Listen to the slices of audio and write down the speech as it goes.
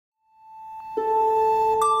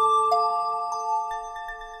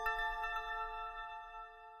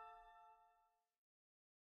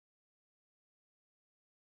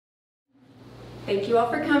Thank you all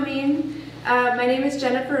for coming. My name is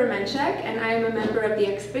Jennifer Remenchik, and I am a member of the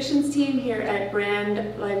exhibitions team here at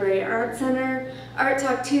Brand Library Art Center. Art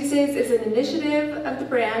Talk Tuesdays is an initiative of the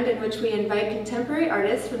Brand in which we invite contemporary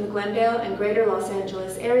artists from the Glendale and greater Los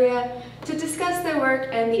Angeles area to discuss their work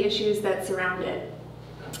and the issues that surround it,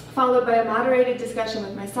 followed by a moderated discussion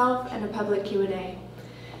with myself and a public Q&A.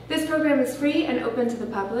 This program is free and open to the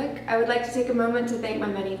public. I would like to take a moment to thank my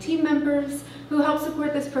many team members who help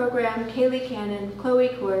support this program: Kaylee Cannon, Chloe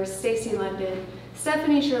Coors, Stacy London,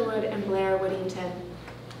 Stephanie Sherwood, and Blair Whittington.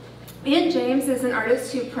 Ian James is an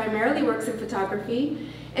artist who primarily works in photography.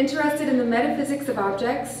 Interested in the metaphysics of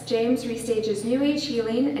objects, James restages New Age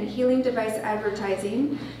healing and healing device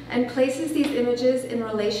advertising and places these images in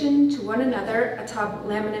relation to one another atop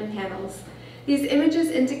laminate panels. These images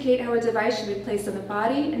indicate how a device should be placed on the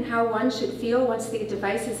body and how one should feel once the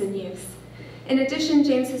device is in use. In addition,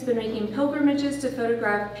 James has been making pilgrimages to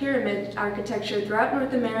photograph pyramid architecture throughout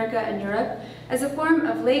North America and Europe as a form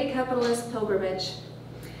of late capitalist pilgrimage.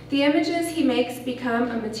 The images he makes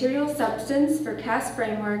become a material substance for cast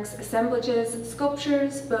frameworks, assemblages,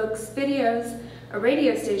 sculptures, books, videos, a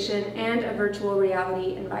radio station, and a virtual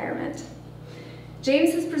reality environment.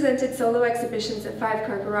 James has presented solo exhibitions at Five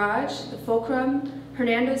Car Garage, The Fulcrum,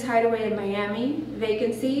 Hernando's Hideaway in Miami,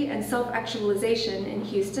 Vacancy, and Self-Actualization in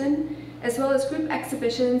Houston, as well as group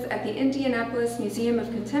exhibitions at the Indianapolis Museum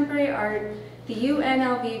of Contemporary Art, the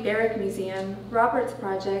UNLV Barrick Museum, Roberts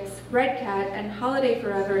Projects, Red Cat, and Holiday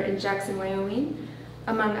Forever in Jackson, Wyoming,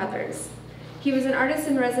 among others. He was an artist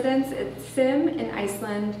in residence at SIM in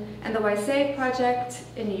Iceland and the Waisei Project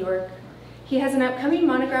in New York. He has an upcoming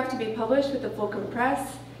monograph to be published with the Fulcrum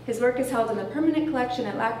Press. His work is held in the permanent collection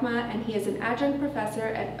at LACMA, and he is an adjunct professor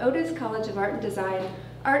at Otis College of Art and Design,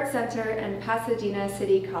 Art Center, and Pasadena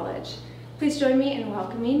City College. Please join me in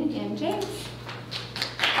welcoming Ian James.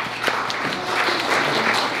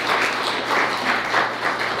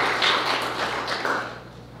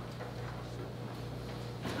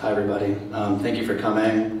 Hi, everybody. Thank you for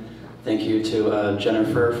coming. Thank you to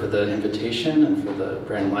Jennifer for the invitation and for the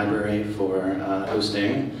Brand Library for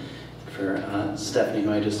hosting, for Stephanie,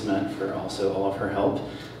 who I just met, for also all of her help.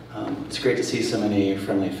 It's great to see so many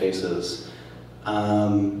friendly faces. So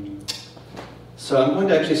I'm going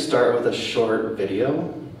to actually start with a short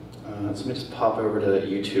video. So let me just pop over to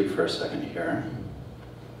YouTube for a second here.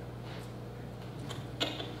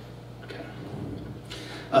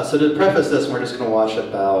 So to preface this, we're just going to watch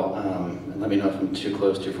about, and let me know if I'm too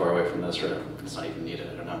close, too far away from this, or if it's not even needed,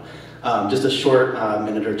 I don't know. Just a short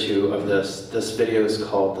minute or two of this. This video is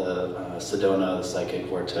called the Sedona, the Psychic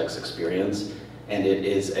Vortex Experience, and it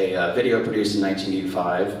is a video produced in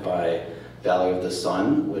 1985 by Valley of the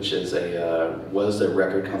Sun, which is was a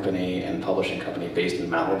record company and publishing company based in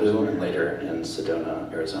Malibu and later in Sedona,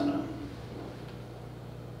 Arizona.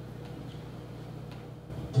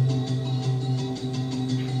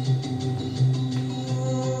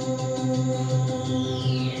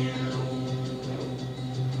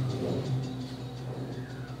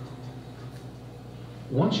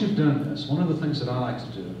 Once you've done this, one of the things that I like to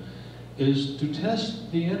do is to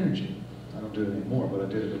test the energy. I don't do it anymore, but I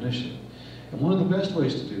did it initially. And one of the best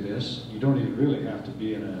ways to do this, you don't even really have to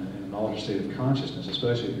be in an altered state of consciousness,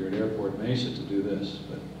 especially if you're at Airport Mesa, to do this,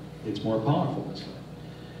 but it's more powerful this way.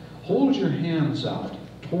 Hold your hands out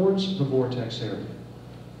towards the vortex area,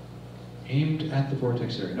 aimed at the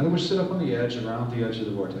vortex area. In other words, sit up on the edge, around the edge of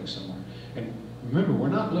the vortex somewhere. And remember, we're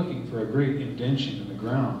not looking for a great indention in the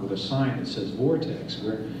ground with a sign that says vortex.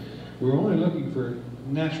 We're only looking for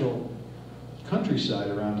natural countryside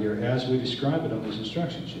around here as we describe it on these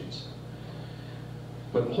instruction sheets.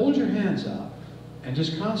 But hold your hands out and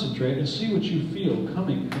just concentrate and see what you feel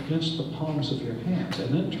coming against the palms of your hands.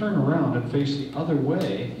 And then turn around and face the other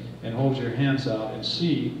way and hold your hands out and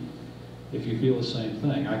see if you feel the same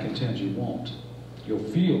thing. I contend you won't. You'll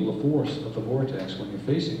feel the force of the vortex when you're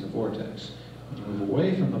facing the vortex. When you move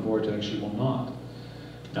away from the vortex, you will not.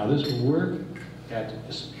 Now this will work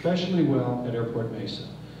especially well at Airport Mesa.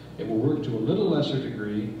 It will work to a little lesser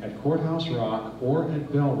degree at Courthouse Rock or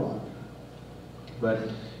at Bell Rock.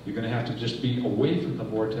 But you're going to have to just be away from the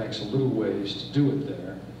vortex a little ways to do it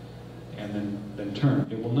there, and then turn.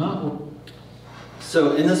 It will not work.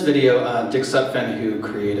 So in this video, Dick Sutphin, who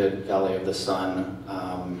created Valley of the Sun,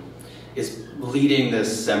 is leading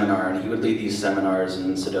this seminar, and he would lead these seminars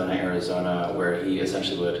in Sedona, Arizona, where he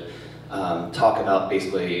essentially would talk about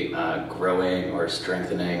basically growing or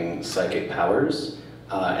strengthening psychic powers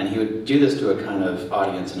And he would do this to a kind of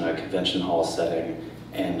audience in a convention hall setting,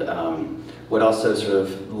 and would also sort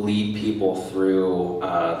of lead people through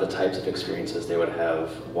the types of experiences they would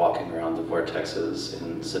have walking around the vortexes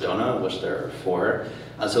in Sedona, which there are 4.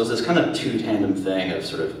 So it was this kind of two-tandem thing of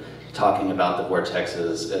sort of talking about the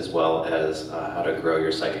vortexes as well as how to grow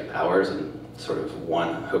your psychic powers, and sort of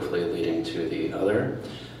one hopefully leading to the other.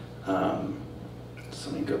 So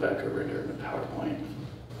let me go back over to the PowerPoint.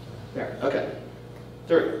 There, okay.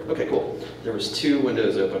 There, okay, cool. There was 2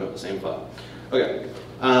 windows open at the same file. Okay.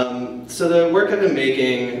 So the work I've been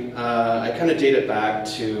making, I kind of date it back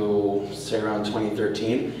to, say, around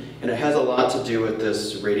 2013, and it has a lot to do with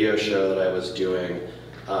this radio show that I was doing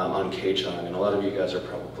on K-Chung, and a lot of you guys are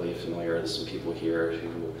probably familiar. There's some people here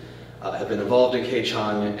who have been involved in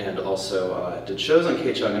K-Chung and also did shows on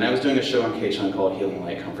K-Chung, and I was doing a show on K-Chung called Healing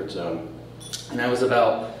Light Comfort Zone, and I was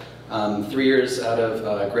about 3 years out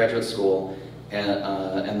of graduate school.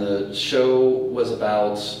 And the show was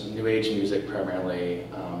about New Age music primarily,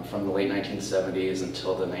 from the late 1970s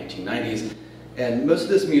until the 1990s. And most of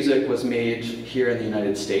this music was made here in the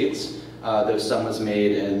United States, though some was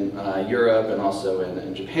made in Europe and also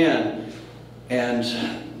in Japan. And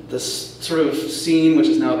this sort of scene, which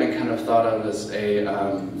has now been kind of thought of as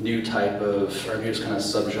a new type of, or new kind of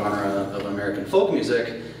subgenre of American folk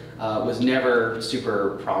music, was never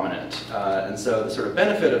super prominent. And so the sort of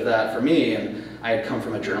benefit of that for me, and I had come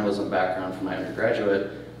from a journalism background from my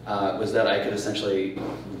undergraduate, was that I could essentially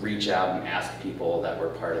reach out and ask people that were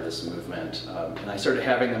part of this movement. And I started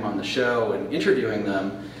having them on the show and interviewing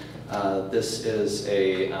them. This is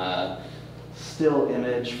a still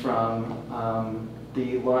image from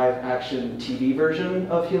the live action TV version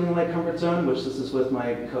of Healing Light Comfort Zone, which this is with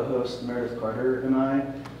my co-host Meredith Carter and I.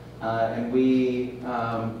 And we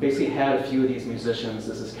basically had a few of these musicians.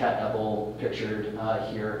 This is Kat Ebel pictured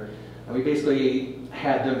here. And we basically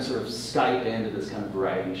had them sort of Skype into this kind of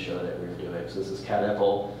variety show that we were doing. So this is Kat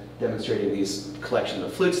Ebel demonstrating these collection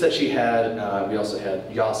of flutes that she had. We also had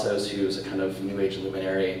Yassos, who's a kind of New Age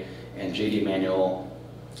luminary, and J.D. Manuel.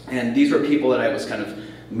 And these were people that I was kind of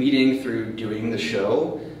meeting through doing the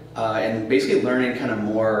show, and basically learning kind of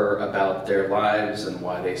more about their lives and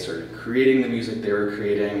why they started creating the music they were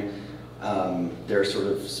creating, their sort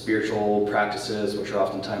of spiritual practices, which are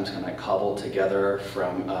oftentimes kind of cobbled together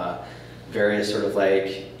from various sort of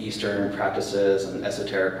like Eastern practices and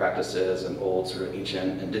esoteric practices and old sort of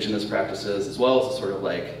ancient indigenous practices, as well as a sort of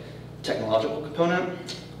like technological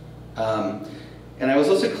component. And I was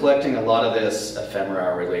also collecting a lot of this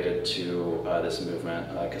ephemera related to this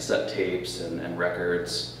movement, cassette tapes and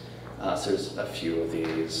records. So there's a few of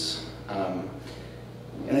these.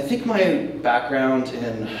 And I think my background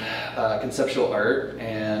in conceptual art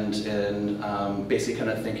and in basically kind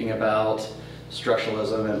of thinking about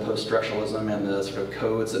structuralism and post-structuralism and the sort of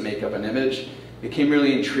codes that make up an image became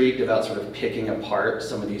really intrigued about sort of picking apart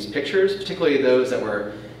some of these pictures, particularly those that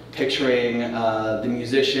were picturing the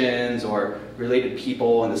musicians or related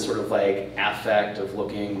people in this sort of like affect of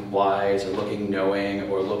looking wise or looking knowing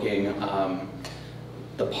or looking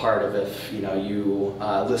the part of if you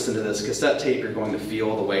listen to this cassette tape, you're going to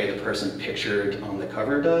feel the way the person pictured on the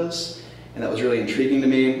cover does. And that was really intriguing to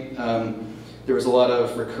me. There was a lot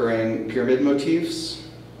of recurring pyramid motifs.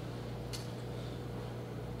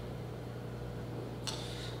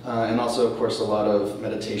 And also, of course, a lot of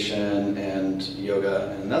meditation and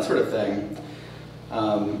yoga and that sort of thing.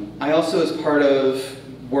 I also, as part of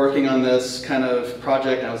working on this kind of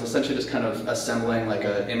project, I was essentially just kind of assembling like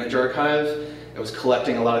an image archive. I was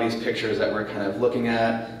collecting a lot of these pictures that we're kind of looking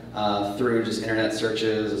at through just internet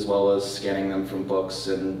searches, as well as scanning them from books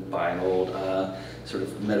and buying old sort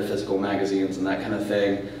of metaphysical magazines and that kind of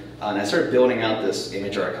thing. And I started building out this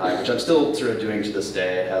image archive, which I'm still sort of doing to this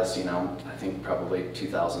day. It has, I think probably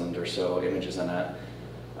 2,000 or so images in it.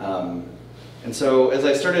 And so as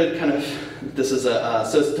I started kind of, this is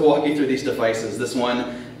so to walk you through these devices, this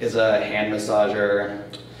one is a hand massager.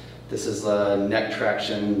 This is a neck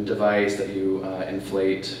traction device that you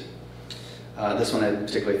inflate. This one I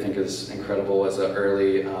particularly think is incredible as an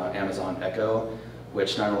early Amazon Echo,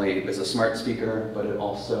 which not only is a smart speaker, but it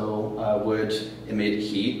also would emit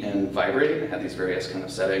heat and vibrate. It had these various kind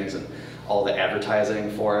of settings, and all the advertising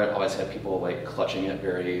for it always had people like clutching it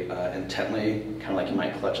very intently, kind of like you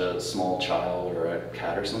might clutch a small child or a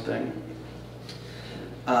cat or something.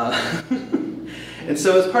 And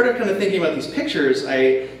so as part of kind of thinking about these pictures,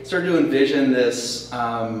 I started to envision this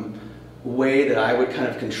way that I would kind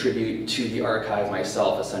of contribute to the archive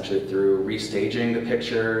myself, essentially through restaging the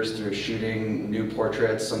pictures, through shooting new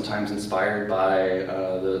portraits, sometimes inspired by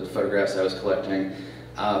the photographs I was collecting,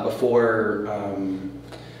 before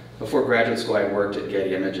before graduate school, I worked at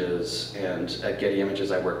Getty Images, and at Getty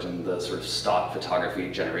Images, I worked in the sort of stock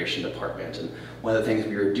photography generation department. And one of the things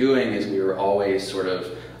we were doing is we were always sort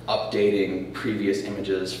of updating previous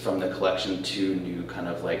images from the collection to new kind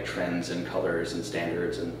of like trends and colors and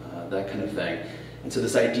standards and that kind of thing. And so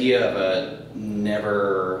this idea of a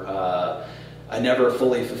never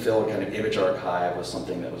fully fulfilled kind of image archive was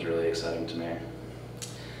something that was really exciting to me.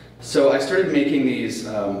 So I started making these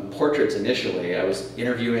portraits initially. I was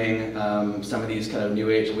interviewing some of these kind of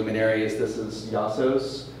New Age luminaries. This is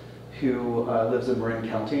Yassos, who lives in Marin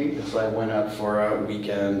County. And so I went up for a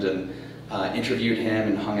weekend and interviewed him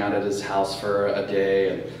and hung out at his house for a day,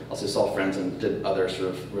 and also saw friends and did other sort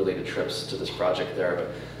of related trips to this project there.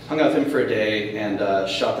 But hung out with him for a day and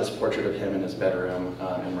shot this portrait of him in his bedroom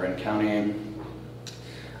in Marin County.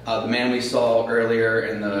 The man we saw earlier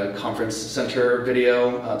in the conference center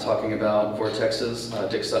video talking about vortexes,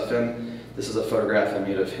 Dick Sutphin. This is a photograph I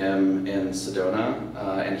made of him in Sedona,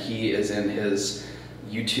 and he is in his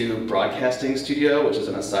YouTube broadcasting studio, which is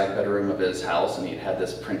in a side bedroom of his house, and he had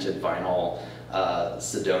this printed vinyl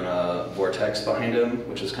Sedona vortex behind him,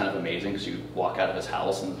 which was kind of amazing because you walk out of his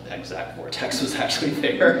house and the exact vortex was actually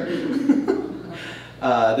there.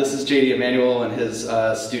 This is J.D. Emanuel in his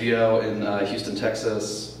studio in Houston,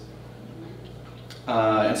 Texas.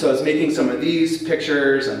 And so I was making some of these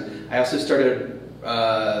pictures, and I also started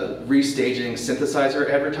restaging synthesizer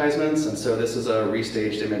advertisements. And so this is a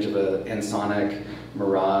restaged image of an Ensoniq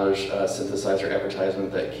Mirage synthesizer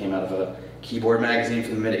advertisement that came out of a keyboard magazine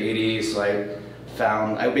from the mid-'80s. So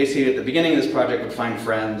I basically at the beginning of this project would find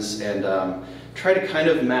friends and try to kind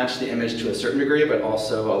of match the image to a certain degree, but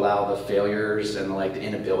also allow the failures and like the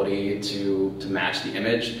inability to match the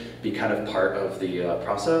image be kind of part of the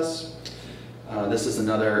process. This is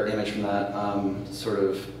another image from that sort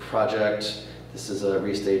of project. This is a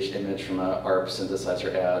restaged image from an ARP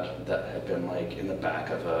synthesizer ad that had been like in the back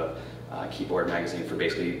of a keyboard magazine for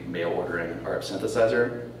basically mail ordering ARP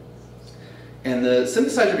synthesizer. And the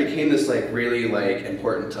synthesizer became this like really like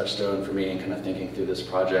important touchstone for me in kind of thinking through this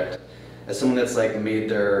project. As someone that's like made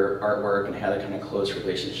their artwork and had a kind of close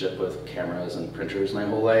relationship with cameras and printers my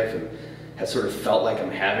whole life, and has sort of felt like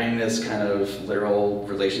I'm having this kind of literal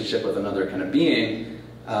relationship with another kind of being,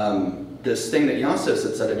 this thing that Yassos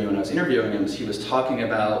had said to me when I was interviewing him is he was talking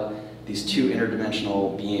about these two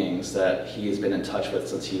interdimensional beings that he has been in touch with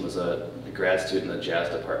since he was a grad student in the jazz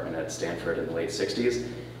department at Stanford in the late 60s.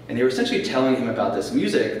 And they were essentially telling him about this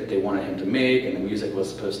music that they wanted him to make, and the music was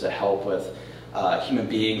supposed to help with human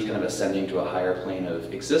beings kind of ascending to a higher plane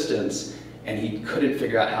of existence. And he couldn't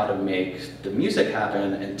figure out how to make the music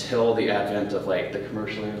happen until the advent of like the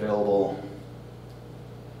commercially available,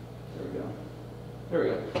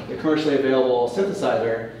 the commercially available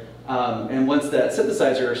synthesizer. And once that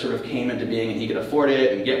synthesizer sort of came into being and he could afford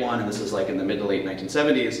it and get one, and this is like in the mid to late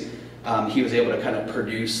 1970s, he was able to kind of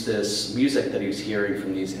produce this music that he was hearing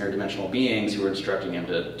from these interdimensional beings who were instructing him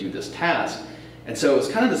to do this task. And so it was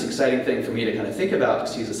kind of this exciting thing for me to kind of think about,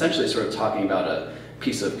 because he's essentially sort of talking about a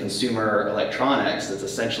piece of consumer electronics that's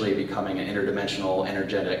essentially becoming an interdimensional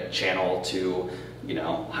energetic channel to, you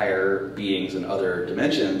know, higher beings in other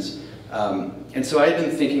dimensions. And so I had been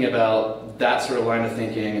thinking about that sort of line of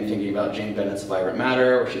thinking and thinking about Jane Bennett's Vibrant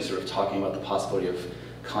Matter, where she's sort of talking about the possibility of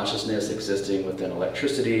consciousness existing within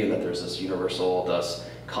electricity, and that there's this universal, thus,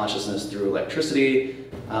 consciousness through electricity.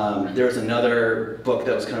 There was another book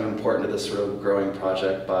that was kind of important to this sort of growing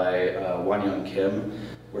project by Won-Young Kim,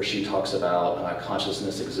 where she talks about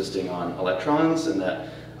consciousness existing on electrons, and that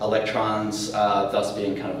electrons thus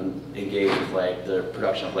being kind of engaged with like the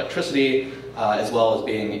production of electricity, as well as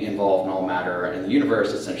being involved in all matter in the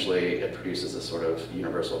universe. Essentially, it produces this sort of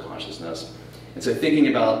universal consciousness. And so thinking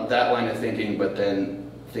about that line of thinking, but then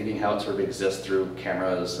thinking how it sort of exists through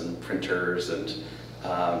cameras and printers and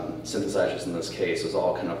synthesizers in this case, was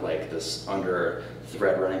all kind of like this under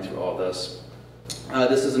thread running through all of this.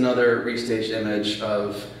 This is another restaged image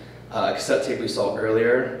of a cassette tape we saw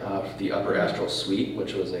earlier, the Upper Astral Suite,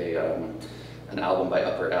 which was an album by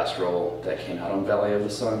Upper Astral that came out on Valley of the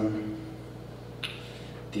Sun.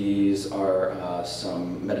 These are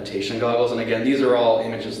some meditation goggles, and again, these are all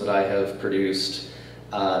images that I have produced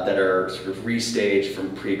that are sort of restaged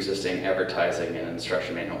from pre-existing advertising and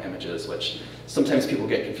instruction manual images, which sometimes people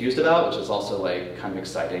get confused about, which is also like kind of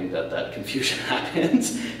exciting that that confusion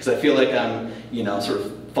happens, because I feel like I'm, you know, sort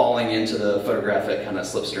of falling into the photographic kind of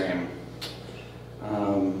slipstream.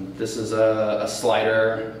 This is a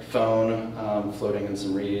slider phone floating in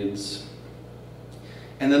some reeds.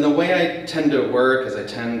 And then the way I tend to work is I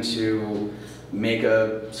tend to make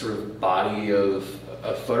a sort of body of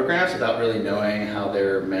photographs without really knowing how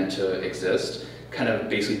they're meant to exist. kind of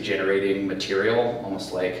basically generating material,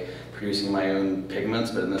 almost like producing my own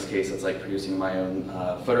pigments, but in this case it's like producing my own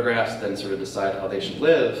photographs, then sort of decide how they should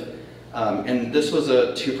live. And this was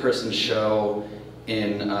a two-person show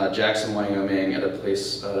in Jackson, Wyoming at a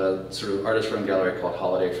place, sort of artist-run gallery called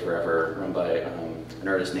Holiday Forever, run by an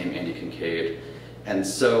artist named Andy Kincaid. And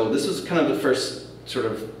so this was kind of the first sort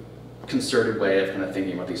of concerted way of kind of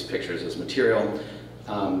thinking about these pictures as material.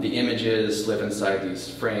 The images live inside these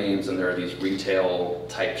frames, and there are these retail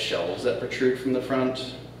type shelves that protrude from the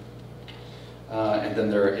front. And then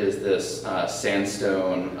there is this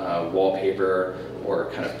sandstone wallpaper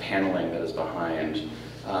or kind of paneling that is behind.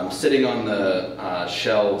 Sitting on the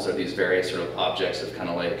shelves are these various sort of objects of kind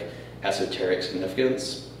of like esoteric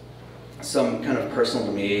significance. Some kind of personal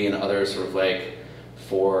to me, and others sort of like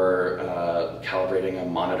for calibrating a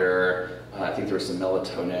monitor. I think there was some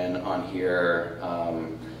melatonin on here.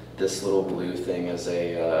 This little blue thing is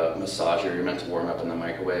a massager you're meant to warm up in the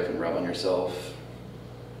microwave and rub on yourself.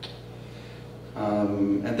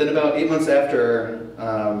 And then about 8 months after,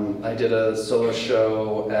 I did a solo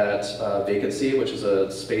show at Vacancy, which is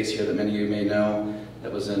a space here that many of you may know,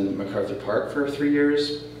 that was in MacArthur Park for 3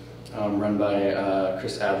 years, run by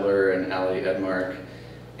Chris Adler and Ali Edmark.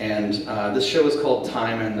 And this show was called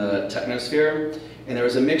Time in the Technosphere, and there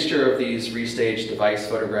was a mixture of these restaged device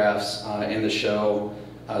photographs in the show,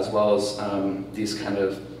 as well as these kind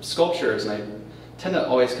of sculptures. And I tend to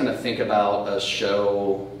always kind of think about a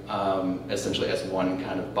show essentially as one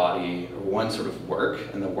kind of body, or one sort of work,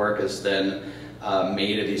 and the work is then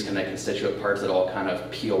made of these kind of constituent parts that all kind of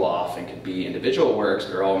peel off and could be individual works,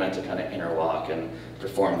 but are all meant to kind of interlock and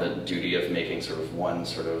perform the duty of making sort of one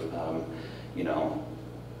sort of, you know,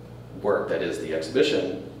 work that is the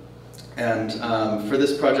exhibition. And for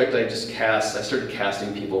this project I started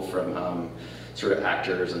casting people from sort of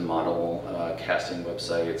actors and model casting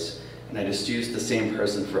websites, and I just used the same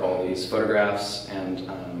person for all these photographs. And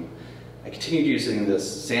I continued using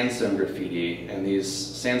this sandstone graffiti, and these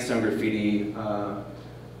sandstone graffiti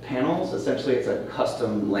panels, essentially it's a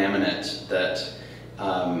custom laminate that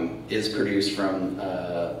is produced from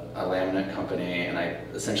a laminate company, and I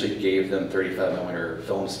essentially gave them 35mm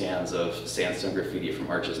film scans of sandstone graffiti from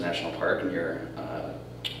Arches National Park near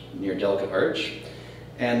Delicate Arch.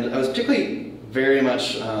 And I was particularly very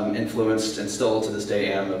much influenced, and still to this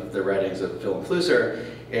day am, of the writings of Willem Flusser.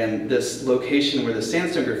 And this location where the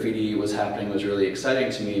sandstone graffiti was happening was really exciting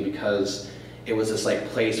to me, because it was this like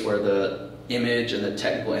place where the image and the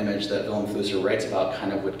technical image that Willem Flusser writes about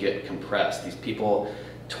kind of would get compressed. These people,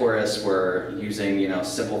 tourists, were using, you know,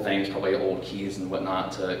 simple things, probably old keys and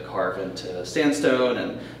whatnot, to carve into sandstone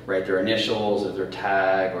and write their initials or their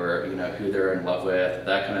tag, or, you know, who they're in love with,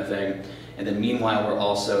 that kind of thing. And then meanwhile, we're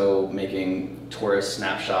also making tourist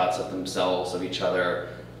snapshots of themselves, of each other,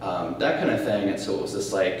 that kind of thing. And so it was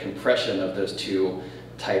this like compression of those two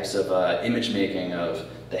types of image making, of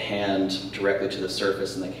the hand directly to the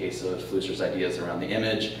surface in the case of Flusser's ideas around the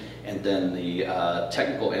image, and then the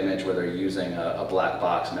technical image where they're using a black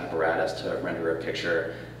box and apparatus to render a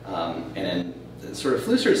picture. And in sort of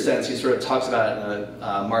Flusser's sense, he sort of talks about it in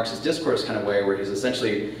a Marxist discourse kind of way, where he's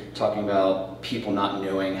essentially talking about people not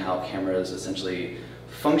knowing how cameras essentially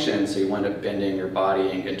function, so you wind up bending your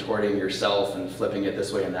body and contorting yourself and flipping it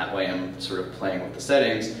this way and that way and sort of playing with the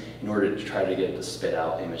settings in order to try to get it to spit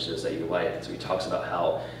out images that you like. So he talks about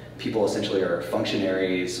how people essentially are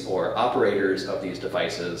functionaries or operators of these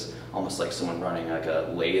devices, almost like someone running like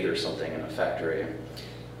a lathe or something in a factory.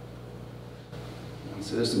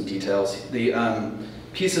 So there's some details. The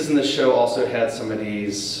pieces in the show also had some of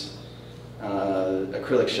these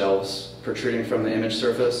acrylic shelves protruding from the image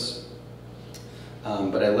surface.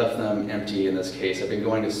 But I left them empty in this case. I've been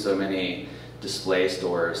going to so many display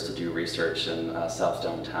stores to do research in South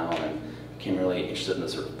Downtown, and became really interested in the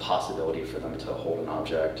sort of possibility for them to hold an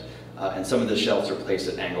object. And some of the shelves are placed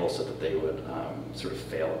at angles so that they would sort of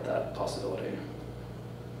fail at that possibility.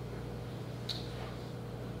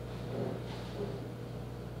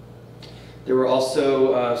 There were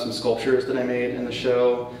also some sculptures that I made in the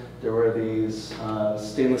show. There were these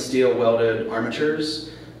stainless steel welded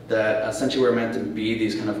armatures that essentially were meant to be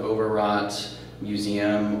these kind of overwrought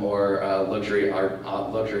museum or luxury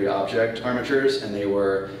object armatures, and they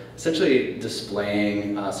were essentially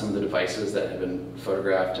displaying some of the devices that had been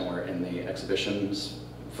photographed and were in the exhibition's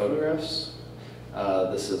photographs.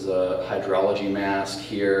 This is a hydrology mask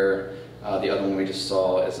here. The other one we just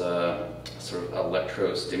saw is a sort of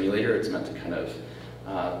electro-stimulator. It's meant to kind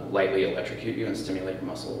of lightly electrocute you and stimulate your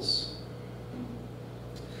muscles.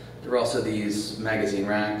 There were also these magazine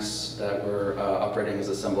racks that were operating as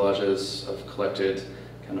assemblages of collected,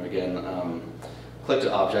 kind of again,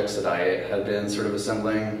 collected objects that I had been sort of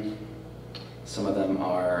assembling. Some of them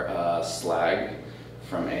are slag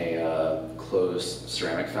from a closed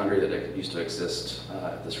ceramic foundry that used to exist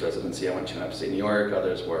at this residency I went to in upstate New York.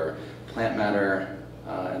 Others were plant matter,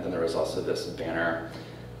 and then there was also this banner.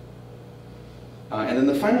 And then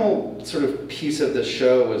the final sort of piece of the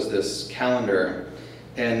show was this calendar.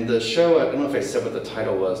 And the show, I don't know if I said what the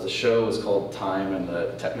title was, the show was called Time and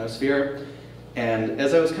the Technosphere. And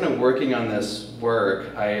as I was kind of working on this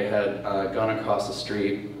work, I had gone across the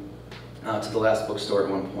street to the last bookstore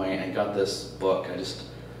at one point and got this book.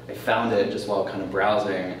 I found it just while kind of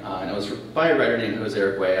browsing, and it was by a writer named Jose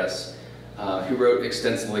Arguelles, who wrote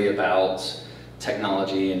extensively about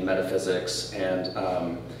technology and metaphysics,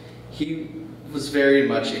 and he was very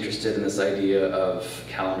much interested in this idea of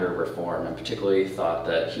calendar reform, and particularly thought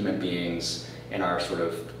that human beings and our sort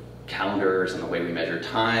of calendars and the way we measure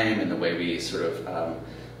time and the way we sort of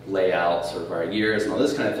lay out sort of our years and all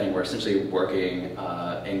this kind of thing, we're essentially working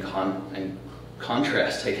in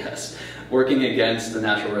contrast, I guess, working against the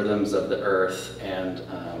natural rhythms of the Earth and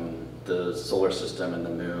the solar system and the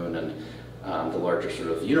moon and the larger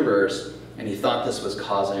sort of universe. And he thought this was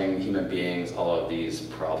causing human beings all of these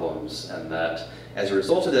problems, and that as a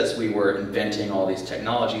result of this, we were inventing all these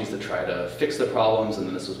technologies to try to fix the problems, and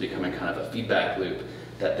then this was becoming kind of a feedback loop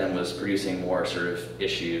that then was producing more sort of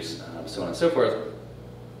issues, so on and so forth.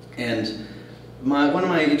 And one of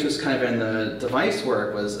my interests kind of in the device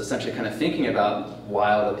work was essentially kind of thinking about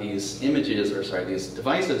while these images, or sorry, these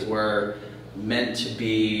devices were meant to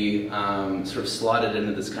be sort of slotted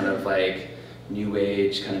into this kind of like new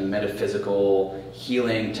age kind of metaphysical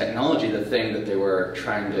healing technology, the thing that they were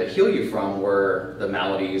trying to heal you from were the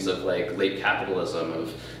maladies of like late capitalism,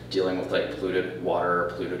 of dealing with like polluted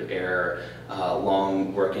water, polluted air,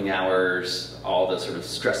 long working hours, all the sort of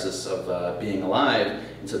stresses of being alive.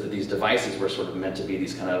 And so that these devices were sort of meant to be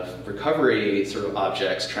these kind of recovery sort of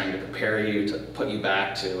objects trying to prepare you to put you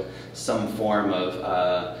back to some form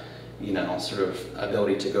of you know, sort of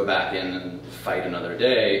ability to go back in and fight another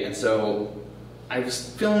day. And so I was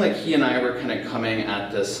feeling like he and I were kind of coming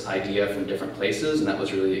at this idea from different places, and that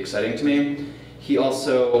was really exciting to me. He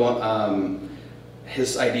also,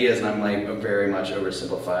 his ideas, and I'm like very much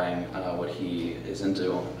oversimplifying what he is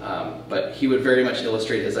into, but he would very much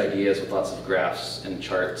illustrate his ideas with lots of graphs and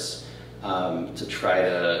charts to try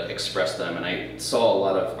to express them, and I saw a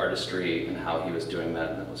lot of artistry in how he was doing that,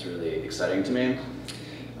 and that was really exciting to me.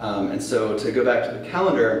 And so to go back to the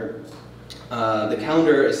calendar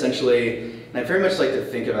essentially, and I very much like to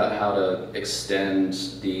think about how to extend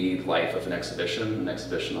the life of an exhibition. An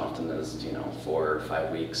exhibition often is, you know, 4 or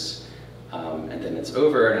 5 weeks, and then it's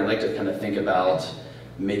over. And I like to kind of think about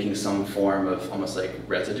making some form of almost like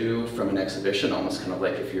residue from an exhibition, almost kind of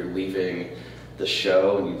like if you're leaving the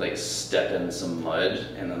show and you like step in some mud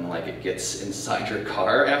and then like it gets inside your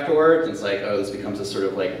car afterwards. And it's like, oh, this becomes a sort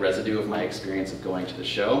of like residue of my experience of going to the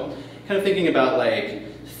show. Kind of thinking about like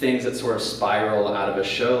things that sort of spiral out of a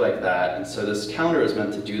show like that. And so this calendar is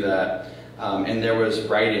meant to do that. And there was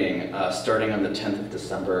writing starting on the 10th of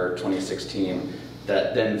December 2016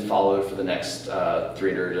 that then followed for the next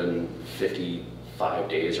 355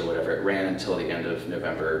 days or whatever. It ran until the end of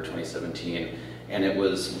November 2017. And it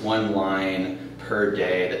was one line per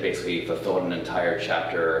day that basically fulfilled an entire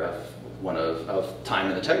chapter of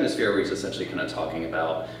Time in the Technosphere, where he's essentially kind of talking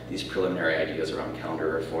about these preliminary ideas around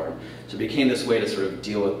calendar reform. So it became this way to sort of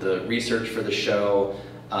deal with the research for the show,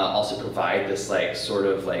 also provide this like sort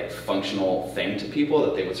of like functional thing to people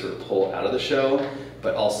that they would sort of pull out of the show,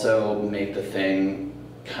 but also make the thing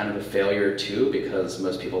kind of a failure too, because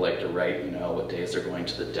most people like to write, you know, what days they're going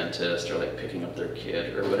to the dentist or like picking up their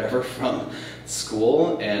kid or whatever from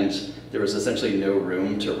school, and there was essentially no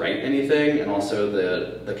room to write anything. And also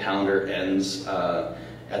the calendar ends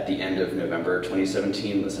at the end of November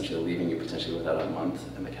 2017, essentially leaving you potentially without a month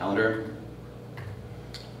in the calendar.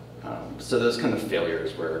 So those kind of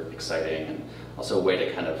failures were exciting, and also a way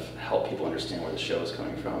to kind of help people understand where the show is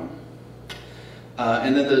coming from.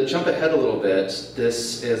 And then to jump ahead a little bit,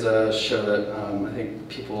 this is a show that I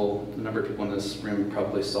think a number of people in this room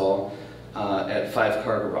probably saw at 5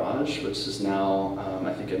 Car Garage, which is now,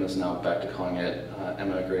 I think Emma's now back to calling it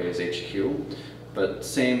Emma Gray's HQ. But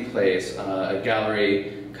same place, a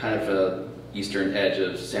gallery, kind of the eastern edge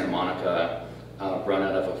of Santa Monica, run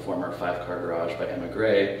out of a former 5 Car Garage by Emma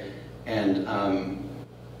Gray. And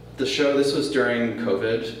the show, this was during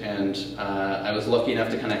COVID, and I was lucky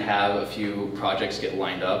enough to kind of have a few projects get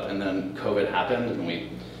lined up, and then COVID happened, and we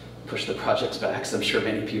pushed the projects back, so I'm sure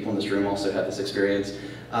many people in this room also had this experience.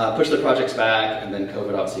 Pushed the projects back, and then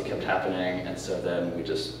COVID obviously kept happening, and so then we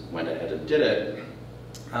just went ahead and did it.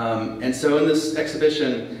 And so in this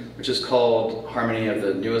exhibition, which is called Harmony of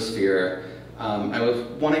the Noosphere, I was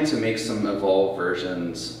wanting to make some evolved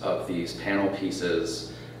versions of these panel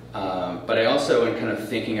pieces, but I also, in kind of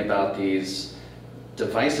thinking about these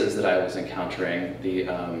devices that I was encountering, the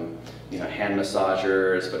hand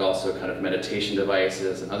massagers, but also kind of meditation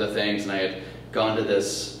devices and other things, and I had gone to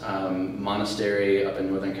this monastery up in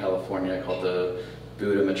Northern California called the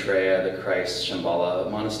Buddha Maitreya, the Christ Shambhala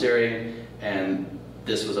Monastery, and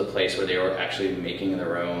this was a place where they were actually making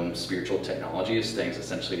their own spiritual technologies, things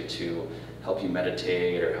essentially to help you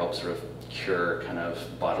meditate or help sort of cure kind of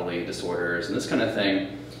bodily disorders and this kind of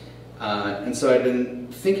thing. And so I'd been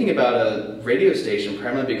thinking about a radio station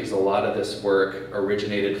primarily because a lot of this work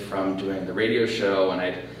originated from doing the radio show, and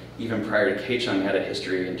I'd even prior to K-Chung had a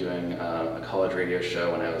history in doing a college radio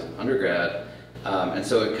show when I was an undergrad. And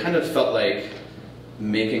so it kind of felt like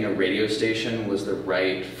making a radio station was the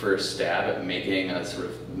right first stab at making a sort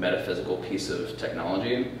of metaphysical piece of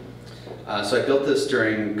technology. So I built this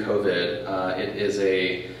during COVID. It is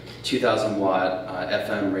a 2,000 watt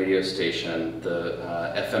FM radio station. The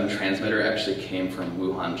FM transmitter actually came from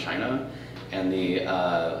Wuhan, China. And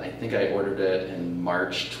I think I ordered it in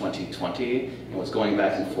March 2020 and was going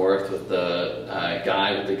back and forth with the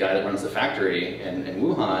guy that runs the factory in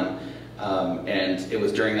Wuhan. And it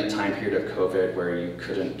was during that time period of COVID where you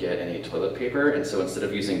couldn't get any toilet paper, and so instead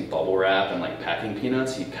of using bubble wrap and like packing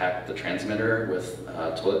peanuts, he packed the transmitter with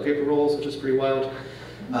toilet paper rolls, which is pretty wild.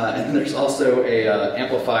 And then there's also a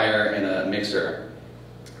amplifier and a mixer,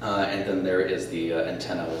 and then there is the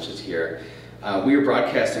antenna, which is here. We were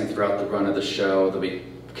broadcasting throughout the run of the show, though we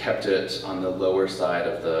kept it on the lower side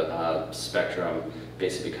of the spectrum,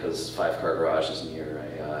 basically because 5 Car Garage is near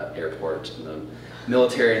an airport, and the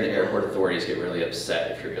military and the airport authorities get really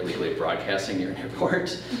upset if you're illegally broadcasting near an airport.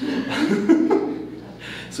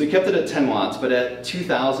 So we kept it at 10 watts, but at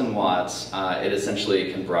 2,000 watts, it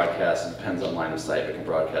essentially can broadcast, it depends on line of sight, but it can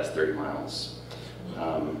broadcast 30 miles.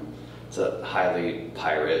 It's a highly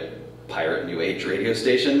pirate New Age radio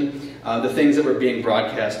station. The things that were being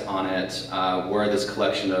broadcast on it were this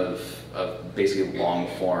collection of basically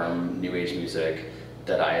long-form New Age music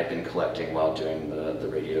that I had been collecting while doing the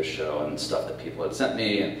radio show, and stuff that people had sent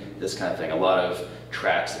me and this kind of thing. A lot of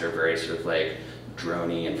tracks that are very sort of like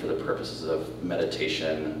droney and for the purposes of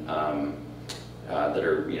meditation that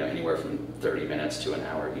are anywhere from 30 minutes to an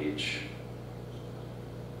hour each.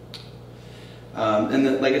 And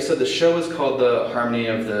then, like I said, the show is called The Harmony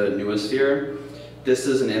of the Noosphere. This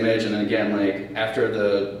is an image, and again, like after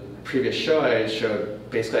the previous show I showed,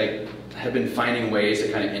 basically I had been finding ways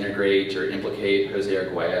to kind of integrate or implicate Jose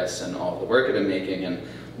Arguelles and all the work I've been making in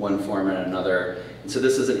one form and another. And so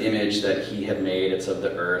this is an image that he had made. It's of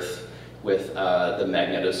the Earth with the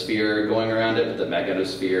magnetosphere going around it, but the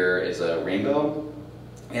magnetosphere is a rainbow.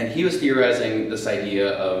 And he was theorizing this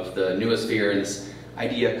idea of the noosphere, and this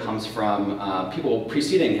idea comes from people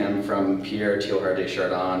preceding him, from Pierre Teilhard de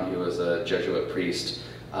Chardin, who was a Jesuit priest.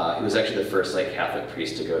 He was actually the first Catholic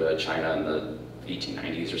priest to go to China in the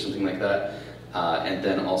 1890s or something like that. And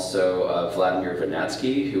then also Vladimir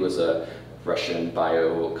Vernadsky, who was a Russian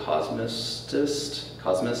biocosmist.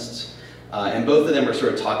 And both of them were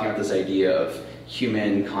sort of talking about this idea of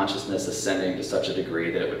human consciousness ascending to such a degree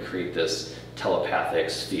that it would create this telepathic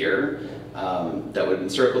sphere that would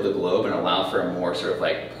encircle the globe and allow for a more sort of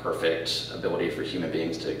perfect ability for human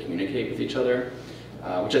beings to communicate with each other,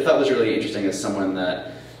 which I thought was really interesting as someone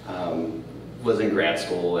that was in grad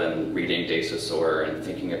school and reading De Saussure and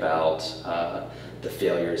thinking about the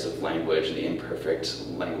failures of language and the imperfect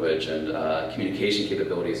language and communication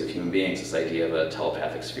capabilities of human beings. This idea of a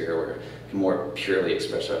telepathic sphere where we can more purely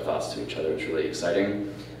express our thoughts to each other is really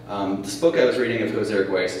exciting. This book I was reading of Jose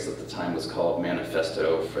Arguelles at the time was called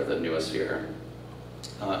Manifesto for the Noosphere.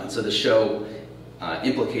 And so the show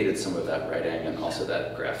implicated some of that writing and also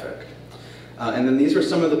that graphic. And then these were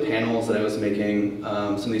some of the panels that I was making,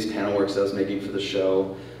 some of these panel works I was making for the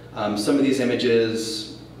show. Some of these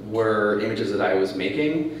images were images that I was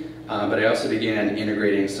making, but I also began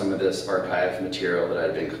integrating some of this archive material that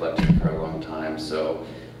I'd been collecting for a long time. So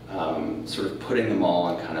sort of putting them all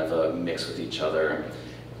in kind of a mix with each other.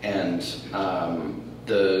 And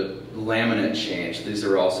the laminate changed. These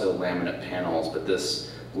are also laminate panels, but this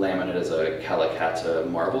laminate is a Calicata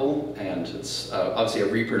marble, and it's obviously a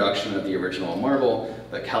reproduction of the original marble,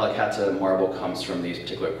 but Calicata marble comes from these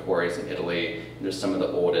particular quarries in Italy, and they're some of the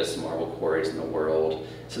oldest marble quarries in the world.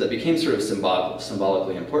 So that became sort of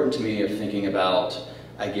symbolically important to me, of thinking about,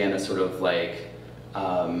 again, a sort of way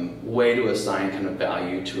to assign kind of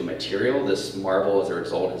value to a material. This marble, as a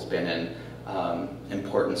result, has been in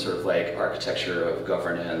important sort of like architecture of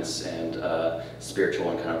governance and spiritual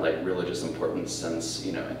and kind of like religious importance since,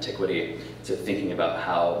 you know, antiquity, to thinking about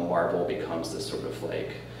how marble becomes this sort of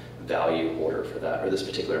like value holder for that, or this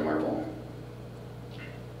particular marble.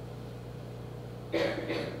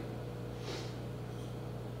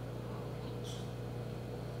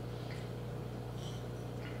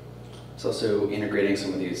 It's also integrating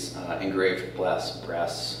some of these engraved brass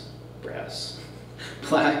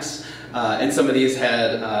plaques, and some of these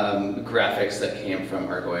had graphics that came from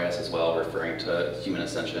Argoias as well, referring to human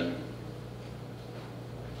ascension.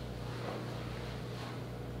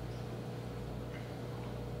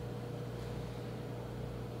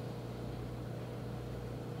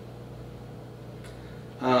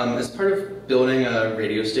 As part of building a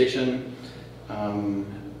radio station,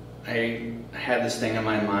 I had this thing in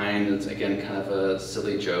my mind. It's again kind of a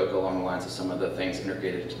silly joke along the lines of some of the things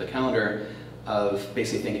integrated into the calendar, of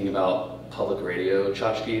basically thinking about public radio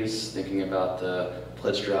tchotchkes, thinking about the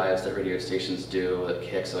pledge drives that radio stations do, that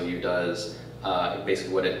KXLU does,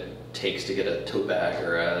 basically what it takes to get a tote bag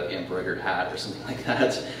or an embroidered hat or something like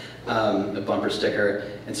that, a bumper sticker.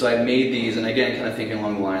 And so I made these, and again kind of thinking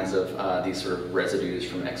along the lines of these sort of residues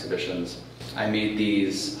from exhibitions. I made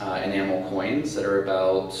these enamel coins that are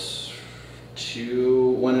about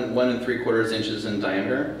 1 3/4 inches in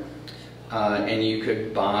diameter. And you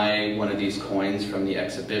could buy one of these coins from the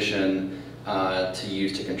exhibition to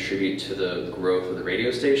use to contribute to the growth of the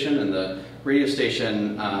radio station. And the radio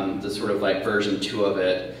station, the sort of like version 2 of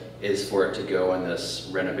it, is for it to go in this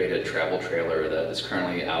renovated travel trailer that is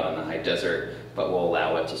currently out in the high desert, but will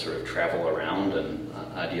allow it to sort of travel around and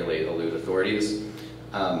ideally elude authorities.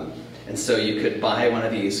 And so you could buy one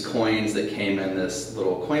of these coins that came in this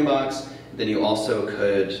little coin box. Then you also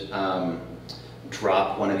could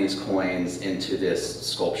drop one of these coins into this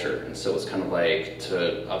sculpture. And so it's kind of like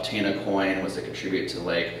to obtain a coin was to contribute to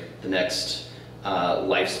like the next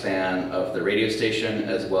lifespan of the radio station,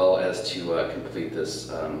 as well as to complete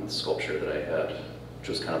this sculpture that I had, which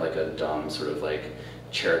was kind of like a dumb sort of like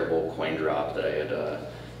charitable coin drop that I had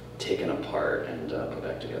taken apart and put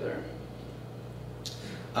back together.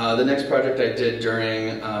 The next project I did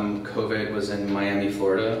during COVID was in Miami,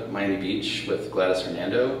 Florida, Miami Beach, with Gladys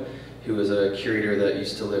Hernando, who was a curator that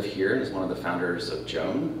used to live here and is one of the founders of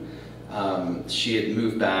Joan. She had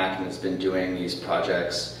moved back and has been doing these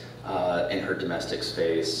projects in her domestic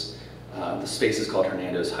space. The space is called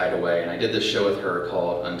Hernando's Hideaway, and I did this show with her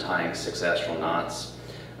called Untying 6 Astral Knots.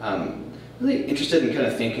 Really interested in kind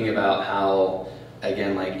of thinking about how,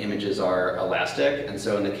 again, like images are elastic, and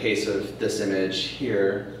so in the case of this image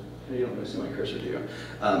here, you don't really see my cursor, do you?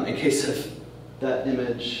 In case of that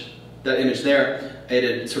image there, it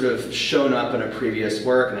had sort of shown up in a previous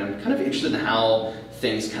work, and I'm kind of interested in how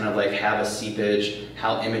things kind of like have a seepage,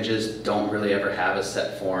 how images don't really ever have a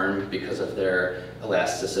set form because of their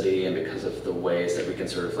elasticity and because of the ways that we can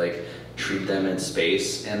sort of like treat them in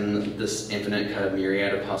space and this infinite kind of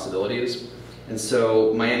myriad of possibilities. And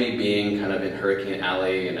so Miami being kind of in Hurricane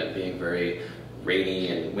Alley and it being very rainy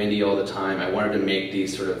and windy all the time, I wanted to make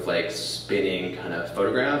these sort of like spinning kind of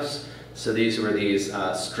photographs. So these were these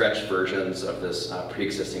stretched versions of this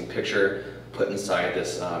pre-existing picture put inside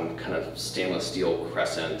this kind of stainless steel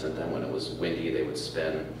crescent, and then when it was windy they would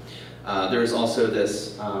spin. There's also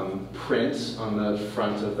this print on the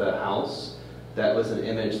front of the house that was an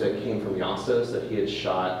image that came from Yassos that he had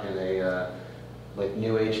shot in a like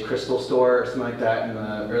New Age crystal store or something like that in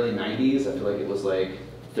the early 90s. I feel like it was like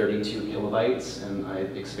 32 kilobytes, and I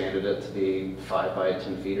expanded it to be 5 by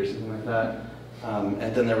 10 feet or something like that.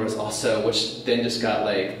 And then there was also, which then just got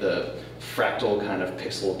like the fractal kind of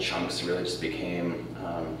pixel chunks really just became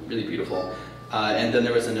really beautiful. And then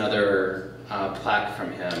there was another plaque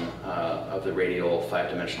from him of the radial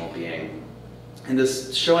 5-dimensional being. And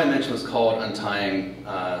this show I mentioned was called Untying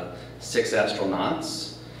 6 Astral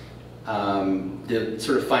Knots. The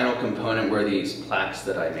sort of final component were these plaques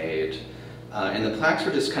that I made. And the plaques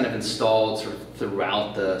were just kind of installed sort of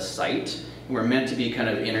throughout the site. Were meant to be kind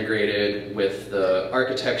of integrated with the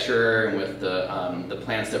architecture and with the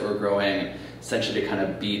plants that were growing, essentially to kind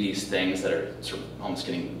of be these things that are sort of almost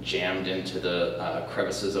getting jammed into the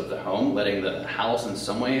crevices of the home, letting the house in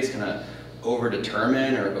some ways kind of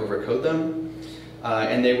over-determine or overcoat them.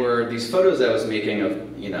 And they were these photos I was making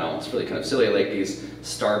of, you know, it's really kind of silly, like these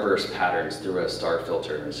starburst patterns through a star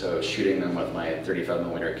filter. And so shooting them with my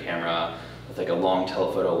 35mm camera, with like a long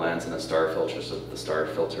telephoto lens and a star filter, so the star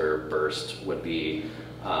filter burst would be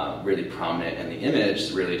really prominent in the image,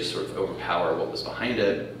 to really just sort of overpower what was behind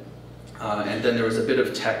it. And then there was a bit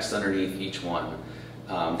of text underneath each one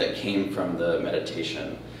that came from the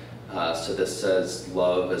meditation. So this says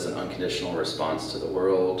love as an unconditional response to the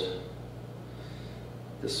world.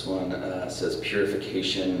 This one says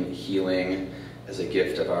purification, healing as a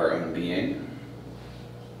gift of our own being.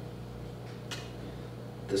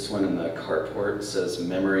 This one in the carport says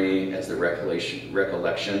memory as the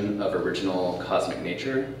recollection of original cosmic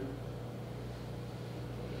nature.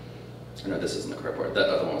 No, this isn't the carport. That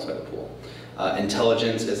other one was by the pool.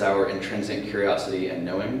 Intelligence is our intrinsic curiosity and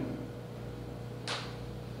knowing.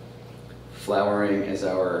 Flowering is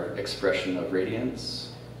our expression of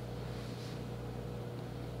radiance.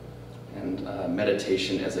 And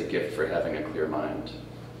meditation as a gift for having a clear mind.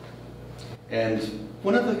 And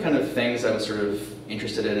one of the kind of things I was sort of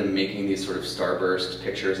interested in making these sort of starburst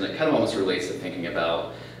pictures, and it kind of almost relates to thinking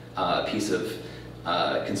about a piece of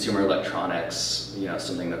consumer electronics, you know,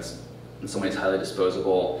 something that's in some ways highly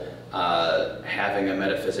disposable, having a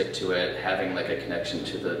metaphysic to it, having like a connection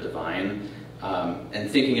to the divine. And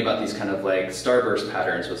thinking about these kind of like starburst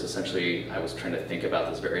patterns was essentially, I was trying to think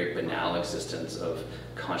about this very banal existence of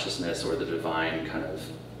consciousness or the divine kind of,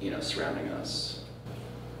 you know, surrounding us.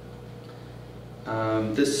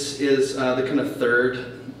 This is the kind of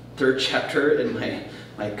third chapter in my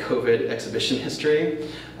COVID exhibition history.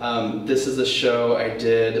 This is a show I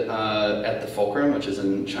did at the Fulcrum, which is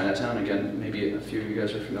in Chinatown. Again, maybe a few of you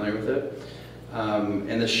guys are familiar with it.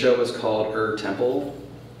 And the show was called Temple,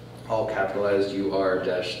 all capitalized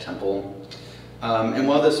UR-Temple. And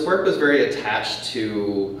while this work was very attached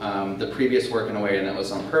to the previous work in a way, and that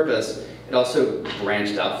was on purpose, it also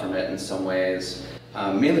branched out from it in some ways,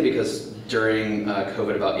 mainly because during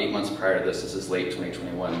COVID, about 8 months prior to this is late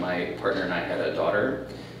 2021, my partner and I had a daughter.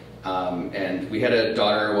 And we had a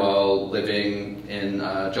daughter while living in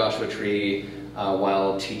Joshua Tree,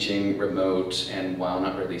 while teaching remote, and while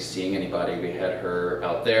not really seeing anybody. We had her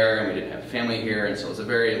out there, and we didn't have family here, and so it was a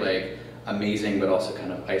very like amazing but also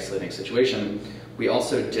kind of isolating situation. We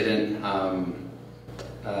also didn't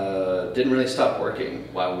really stop working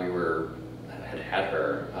while we had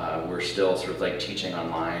her. We're still sort of like teaching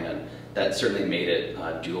online, and that certainly made it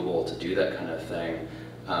doable to do that kind of thing.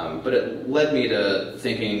 But it led me to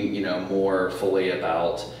thinking, you know, more fully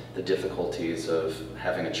about the difficulties of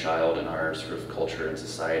having a child in our sort of culture and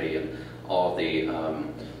society, and all the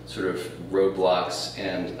sort of roadblocks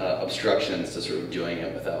and obstructions to sort of doing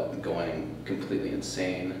it without going completely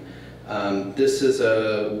insane. This is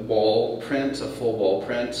a wall print, a full wall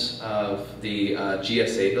print of the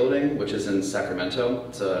GSA building, which is in Sacramento.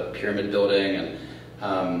 It's a pyramid building,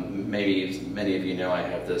 and maybe many of you know I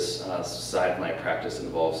have this side of my practice that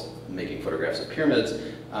involves making photographs of pyramids.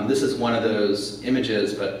 This is one of those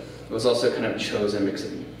images, but it was also kind of chosen because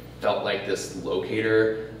it felt like this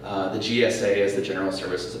locator. The GSA is the General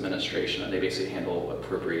Services Administration, and they basically handle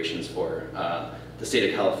appropriations for the state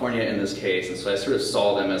of California in this case. And so I sort of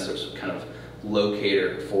saw them as a kind of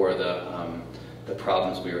locator for the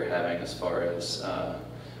problems we were having as far as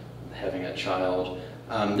having a child.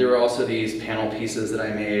 There were also these panel pieces that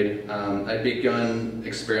I made. I'd begun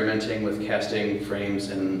experimenting with casting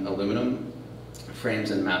frames in aluminum,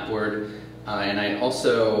 frames in mapboard, and I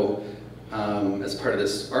also, as part of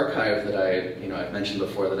this archive that I've mentioned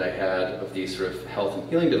before that I had of these sort of health and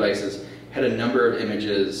healing devices, had a number of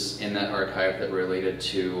images in that archive that related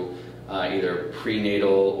to either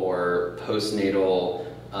prenatal or postnatal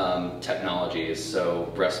technologies.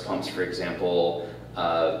 So breast pumps, for example,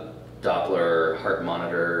 Doppler heart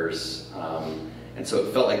monitors, and so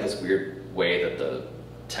it felt like this weird way that the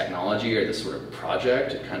technology or this sort of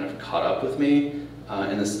project kind of caught up with me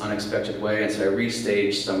in this unexpected way. And so I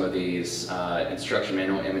restaged some of these instruction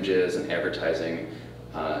manual images and advertising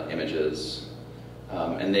images,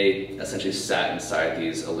 and they essentially sat inside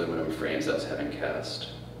these aluminum frames that I was having cast.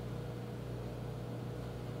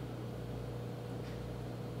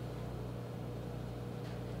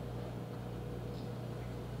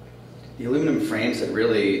 The aluminum frames had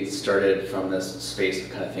really started from this space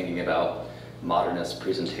of kind of thinking about modernist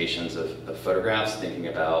presentations of photographs, thinking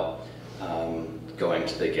about going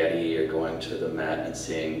to the Getty or going to the Met and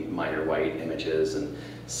seeing minor white images, and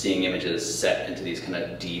seeing images set into these kind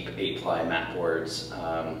of deep 8-ply mat boards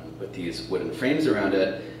with these wooden frames around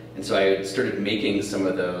it. And so I started making some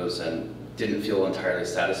of those and didn't feel entirely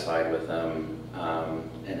satisfied with them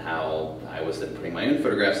and how I was then putting my own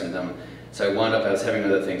photographs in them. So I was having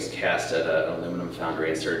other things cast at an aluminum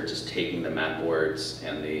foundry, and started just taking the mat boards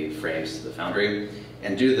and the frames to the foundry.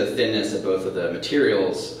 And due to the thinness of both of the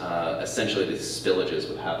materials, essentially these spillages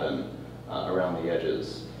would happen around the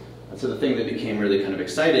edges. And so the thing that became really kind of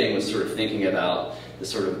exciting was sort of thinking about this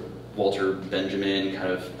sort of Walter Benjamin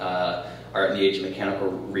kind of art in the age of mechanical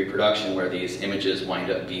reproduction, where these images wind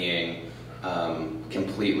up being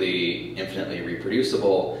completely, infinitely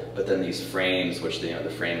reproducible, but then these frames, which the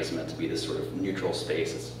frame is meant to be this sort of neutral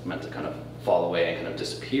space, it's meant to kind of fall away and kind of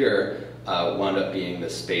disappear, wound up being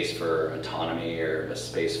this space for autonomy, or a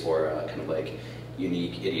space for kind of like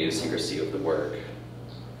unique idiosyncrasy of the work.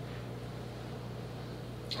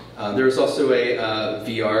 There was also a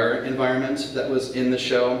VR environment that was in the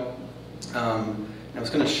show. I was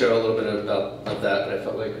going to show a little bit of that, but I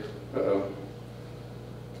felt like,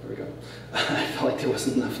 there we go. I felt like there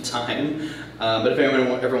wasn't enough time. But if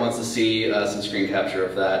anyone ever wants to see some screen capture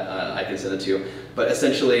of that, I can send it to you. But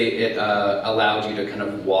essentially, it allowed you to kind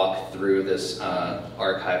of walk through this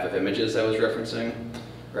archive of images I was referencing,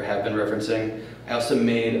 or have been referencing. I also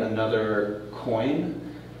made another coin,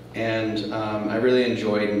 and I really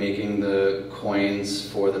enjoyed making the coins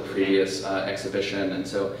for the previous exhibition. And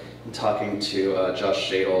so, in talking to Josh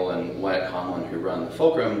Shadle and Wyatt Conlon, who run the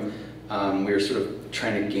Fulcrum, we were sort of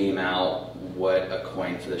trying to game out what a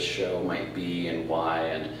coin for this show might be and why,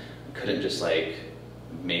 and couldn't just like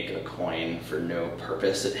make a coin for no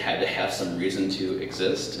purpose. It had to have some reason to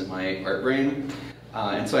exist in my art brain.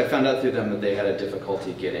 And so I found out through them that they had a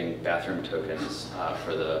difficulty getting bathroom tokens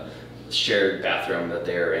for the shared bathroom that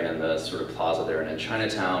they're in the sort of plaza they're in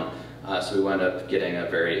Chinatown. So we wound up getting a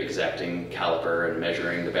very exacting caliper and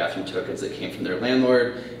measuring the bathroom tokens that came from their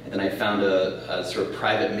landlord. And then I found a sort of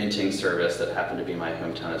private minting service that happened to be my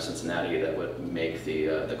hometown of Cincinnati that would make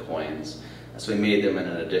the coins. So we made them in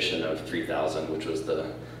an edition of 3,000, which was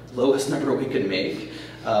the lowest number we could make.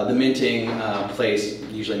 The minting place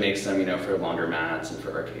usually makes them, for laundromats and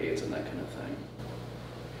for arcades and that kind of thing.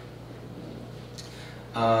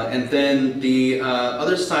 And then the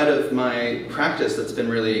other side of my practice that's been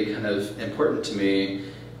really kind of important to me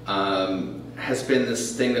has been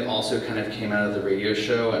this thing that also kind of came out of the radio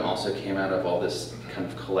show and also came out of all this kind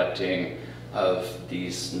of collecting of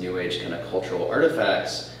these new age kind of cultural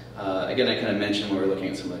artifacts. Again, I kind of mentioned when we were looking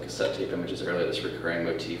at some of the cassette tape images earlier, this recurring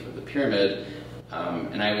motif of the pyramid.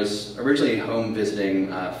 And I was originally home visiting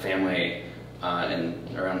family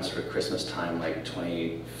around sort of Christmas time, like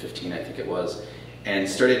 2015, I think it was. And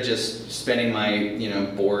started just spending my,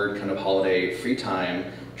 bored kind of holiday free time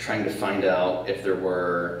trying to find out if there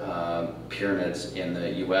were pyramids in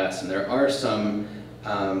the US. And there are some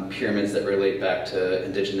pyramids that relate back to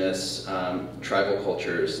indigenous tribal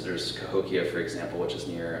cultures. There's Cahokia, for example, which is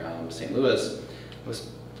near St. Louis. I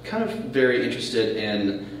was kind of very interested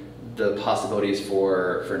in the possibilities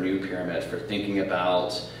for new pyramids, for thinking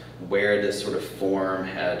about where this sort of form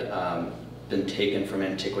had been taken from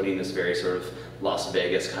antiquity in this very sort of Las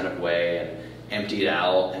Vegas kind of way, and emptied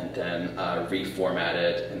out and then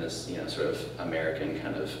reformatted in this sort of American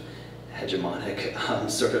kind of hegemonic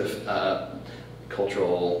sort of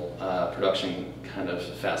cultural production kind of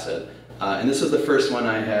facet. And this was the first one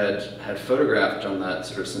I had photographed on that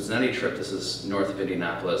sort of Cincinnati trip. This is north of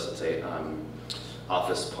Indianapolis. It's a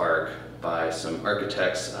office park by some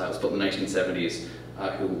architects. It was built in the 1970s,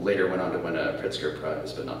 who later went on to win a Pritzker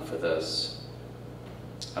Prize, but not for this.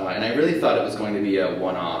 And I really thought it was going to be a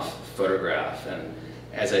one-off photograph. And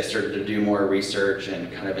as I started to do more research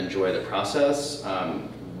and kind of enjoy the process,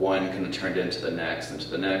 one kind of turned into the next, into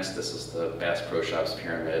the next. This is the Bass Pro Shops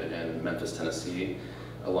Pyramid in Memphis, Tennessee,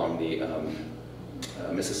 along the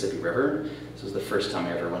Mississippi River. This was the first time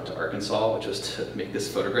I ever went to Arkansas, which was to make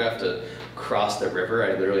this photograph, to cross the river.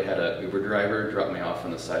 I literally had an Uber driver drop me off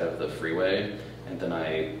on the side of the freeway, and then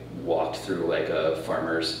I walked through like a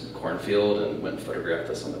farmer's cornfield and went and photographed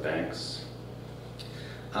this on the banks.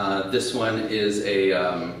 This one is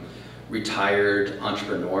a retired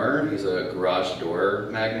entrepreneur. He's a garage door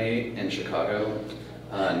magnate in Chicago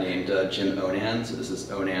named Jim Onan. So this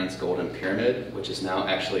is Onan's Golden Pyramid, which is now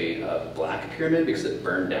actually a black pyramid because it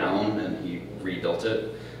burned down and he rebuilt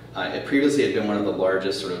it. It previously had been one of the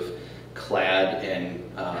largest sort of clad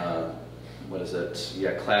in,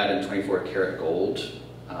 clad in 24 karat gold.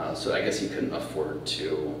 So I guess he couldn't afford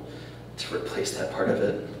to replace that part of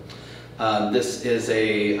it. This is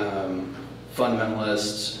a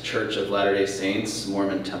fundamentalist Church of Latter-day Saints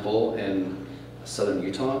Mormon temple in southern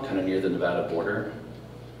Utah, kind of near the Nevada border.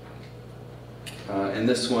 And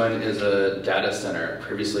this one is a data center. It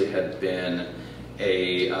previously had been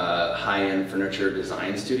a high-end furniture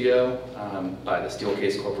design studio by the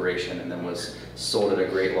Steelcase Corporation, and then was sold at a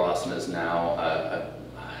great loss and is now a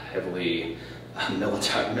heavily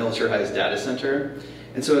militarized data center.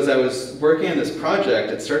 And so as I was working on this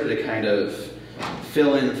project, it started to kind of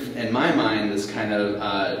fill in my mind, this kind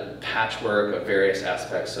of patchwork of various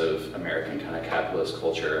aspects of American kind of capitalist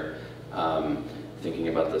culture, thinking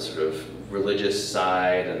about the sort of religious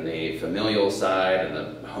side and the familial side and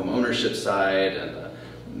the home ownership side and the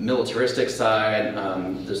militaristic side,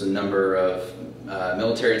 there's a number of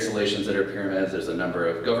military installations that are pyramids, there's a number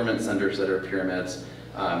of government centers that are pyramids,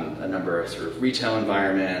 a number of sort of retail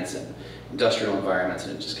environments and industrial environments,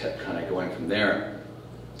 and it just kept kind of going from there.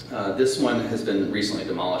 This one has been recently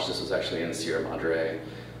demolished. This was actually in Sierra Madre,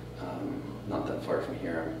 not that far from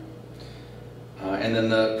here. And then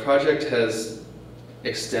the project has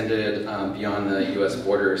extended beyond the US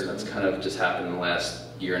borders, and that's kind of just happened in the last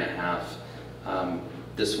year and a half.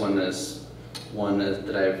 This one is one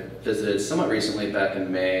that I've visited somewhat recently back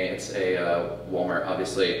in May. It's a Walmart,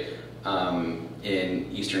 obviously, in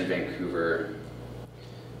eastern Vancouver.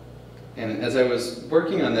 And as I was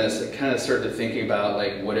working on this, I kind of started thinking about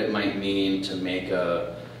like what it might mean to make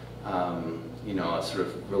a, you know, a sort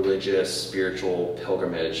of religious, spiritual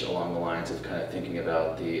pilgrimage along the lines of kind of thinking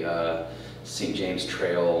about the St. James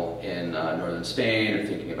Trail in northern Spain, or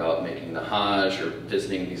thinking about making the Hajj, or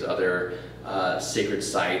visiting these other sacred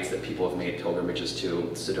sites that people have made pilgrimages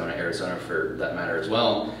to, Sedona, Arizona for that matter as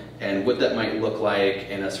well, and what that might look like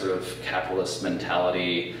in a sort of capitalist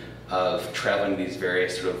mentality of traveling these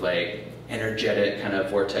various sort of like energetic kind of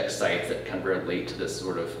vortex sites that kind of relate to this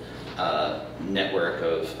sort of network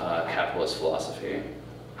of capitalist philosophy.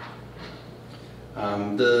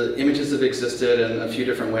 The images have existed in a few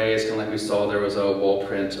different ways. Kind of like we saw, there was a wall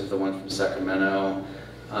print of the one from Sacramento.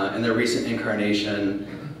 In their recent incarnation,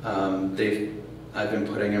 I've been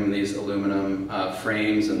putting them in these aluminum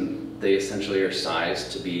frames, and they essentially are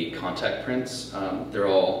sized to be contact prints. They're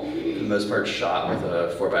all, for the most part, shot with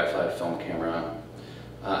a 4x5 film camera.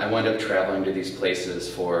 I wind up traveling to these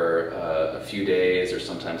places for a few days, or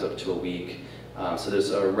sometimes up to a week. So there's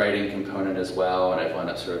a writing component as well, and I've wound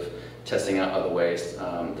up sort of testing out other ways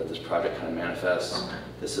that this project kind of manifests.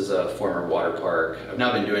 This is a former water park. I've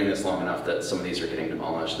now been doing this long enough that some of these are getting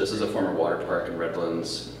demolished. This is a former water park in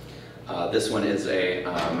Redlands. This one is a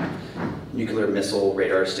nuclear missile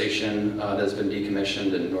radar station that has been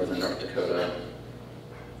decommissioned in northern North Dakota,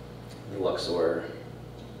 the Luxor.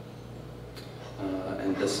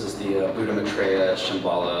 And this is the Buddha Maitreya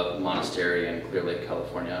Shambhala Monastery in Clear Lake,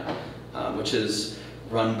 California, which is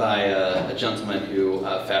run by a gentleman who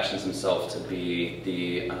fashions himself to be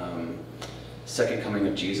the second coming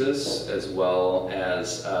of Jesus, as well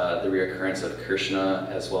as the reoccurrence of Krishna,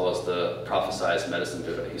 as well as the prophesized medicine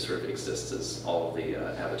Buddha. He sort of exists as all of the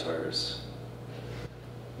avatars.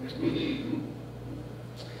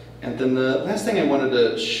 And then the last thing I wanted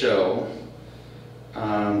to show,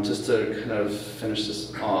 just to kind of finish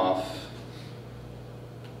this off,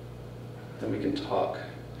 then we can talk.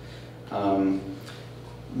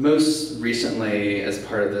 Most recently, as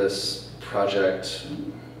part of this project,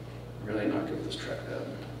 really not good with this trackpad.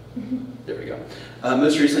 There we go.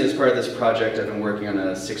 Most recently, as part of this project, I've been working on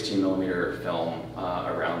a 16mm film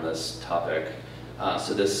around this topic.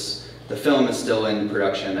 So the film is still in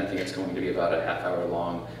production. I think it's going to be about a half-hour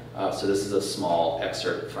long. So this is a small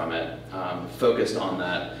excerpt from it, focused on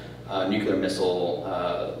that nuclear missile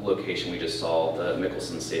location we just saw, the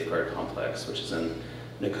Mickelson Safeguard Complex, which is in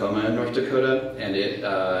Nakoma, North Dakota, and it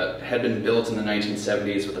had been built in the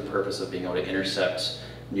 1970s with the purpose of being able to intercept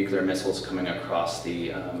nuclear missiles coming across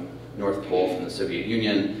the North Pole from the Soviet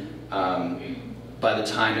Union. By the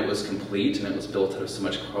time it was complete, and it was built out of so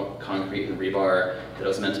much concrete and rebar that it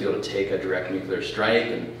was meant to be able to take a direct nuclear strike,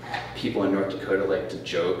 and people in North Dakota like to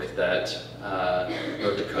joke that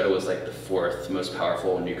North Dakota was like the 4th most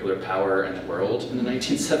powerful nuclear power in the world in the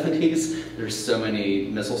 1970s. There's so many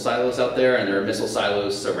missile silos out there, and there are missile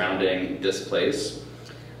silos surrounding this place.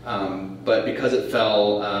 But because it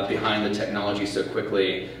fell behind the technology so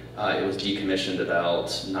quickly, it was decommissioned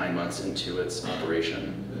about 9 months into its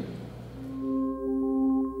operation.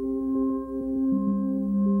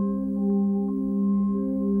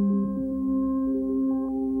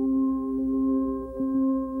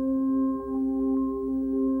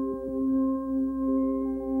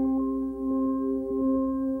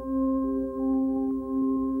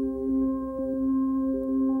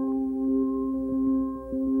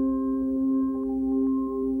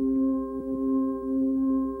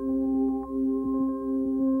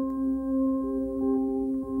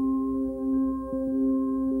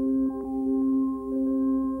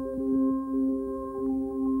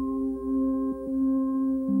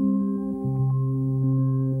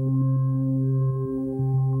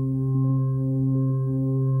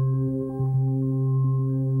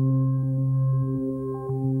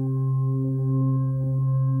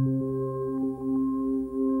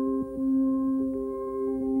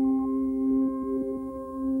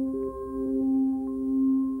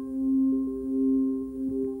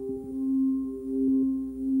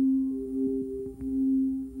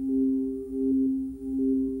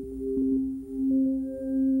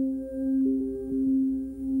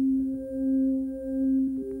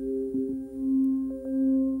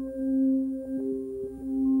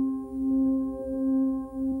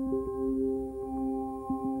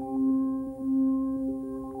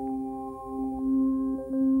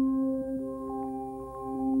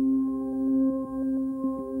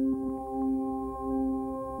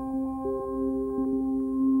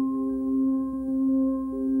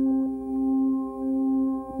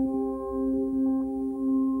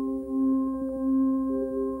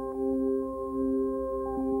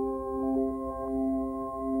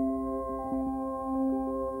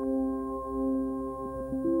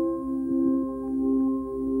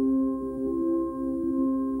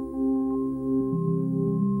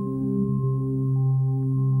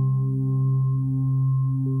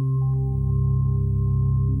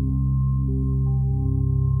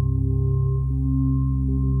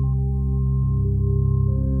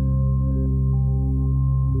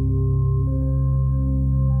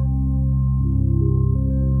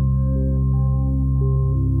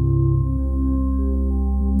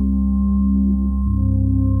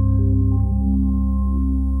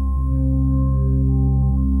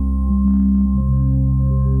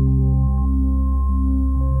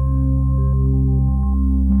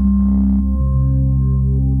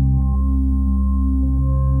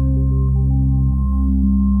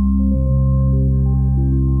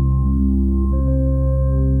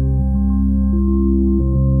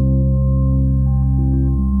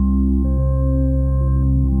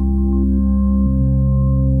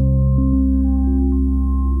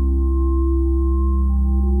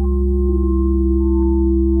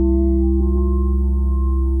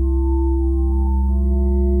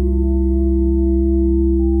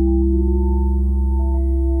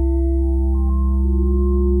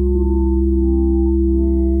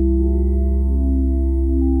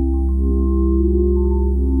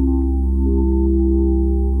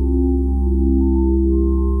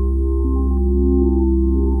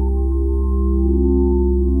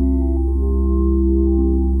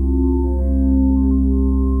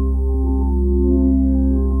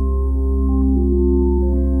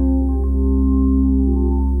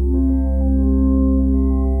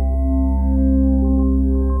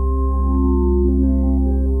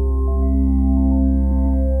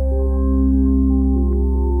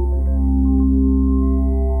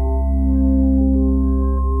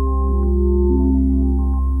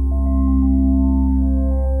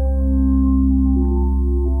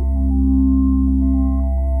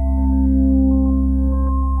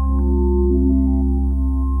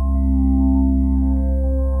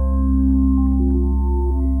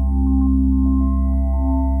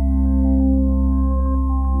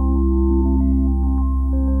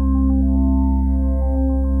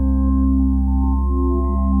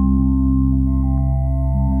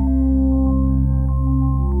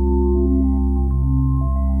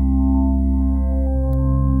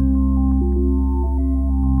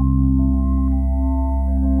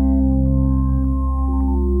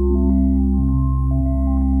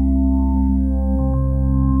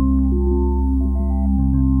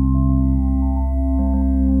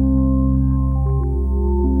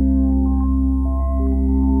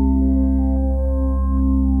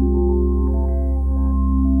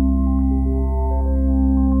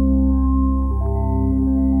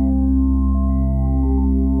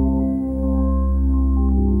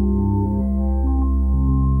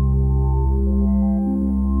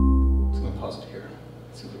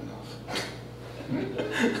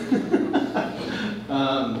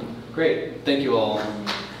 Great, thank you all.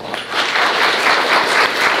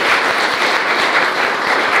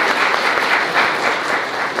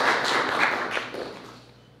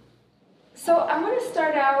 So I want to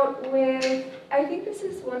start out with, I think this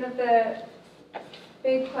is one of the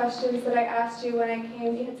big questions that I asked you when I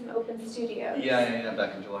came. You had some open studios. Yeah,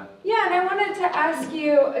 back in July. Yeah, and I wanted to ask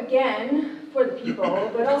you again for the people,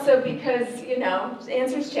 but also because, you know,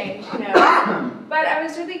 answers change, you know. But I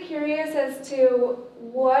was really curious as to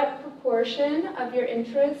what proportion of your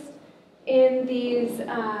interest in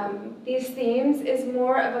these themes is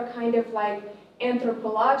more of a kind of like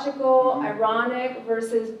anthropological, ironic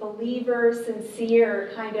versus believer,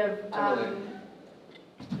 sincere kind of,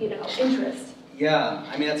 you know, interest. Yeah,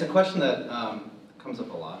 I mean, it's a question that comes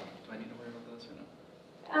up a lot. Do I need to worry about this or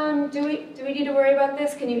no? Do we need to worry about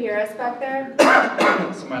this? Can you hear us back there?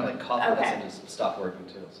 Somebody like cough on this and just stopped working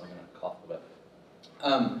too, so I'm gonna cough a bit.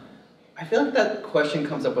 I feel like that question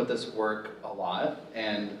comes up with this work a lot,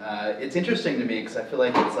 and it's interesting to me because I feel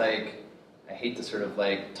like it's like, I hate to sort of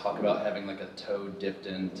like talk about having like a toe dipped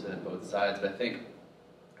into both sides, but I think,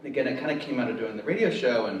 and again, it kind of came out of doing the radio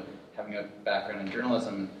show and having a background in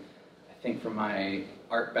journalism. I think from my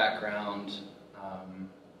art background,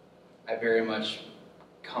 I very much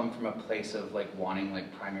come from a place of like wanting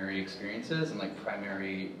like primary experiences and like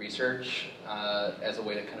primary research as a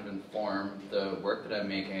way to kind of inform the work that I'm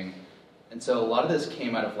making. And so a lot of this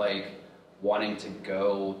came out of like wanting to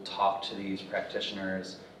go talk to these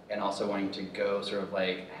practitioners and also wanting to go sort of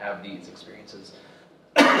like have these experiences.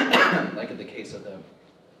 Like in the case of the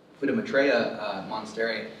Buddha Maitreya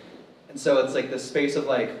monastery. And so it's like this space of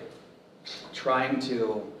like trying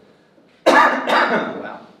to,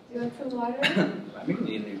 wow. Do you want some water? I think we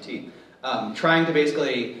need a new tea. Trying to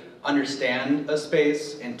basically understand a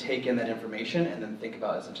space and take in that information and then think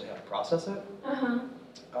about essentially how to process it.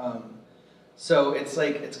 So it's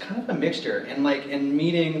like, it's kind of a mixture. And like in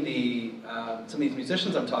meeting the, some of these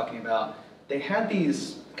musicians I'm talking about, they had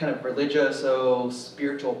these kind of religious,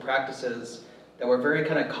 spiritual practices that were very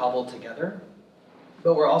kind of cobbled together,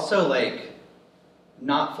 but were also like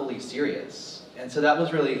not fully serious. And so that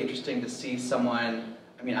was really interesting to see someone,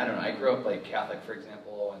 I mean, I don't know, I grew up like Catholic, for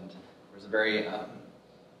example, and there was a very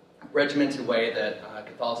regimented way that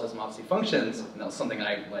Catholicism obviously functions, and that was something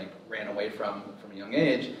I like ran away from a young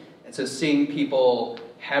age. And so seeing people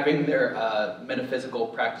having their metaphysical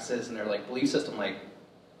practices and their like belief system like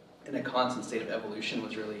in a constant state of evolution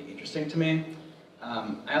was really interesting to me.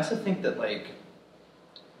 I also think that like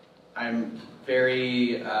I'm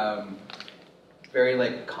very, very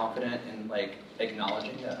like confident in like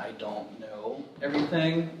acknowledging that I don't know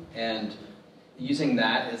everything and using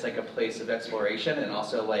that as like a place of exploration and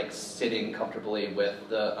also like sitting comfortably with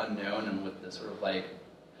the unknown and with the sort of like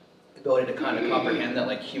ability to kind of comprehend that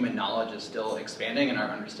like human knowledge is still expanding and our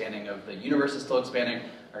understanding of the universe is still expanding,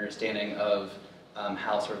 our understanding of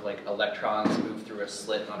how sort of like electrons move through a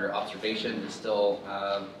slit under observation is still,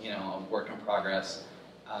 you know, a work in progress.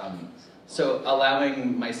 So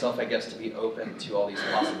allowing myself, I guess, to be open to all these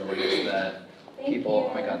possibilities that people,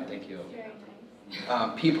 oh my God, thank you.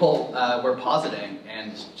 People were positing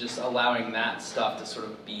and just allowing that stuff to sort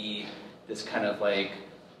of be this kind of like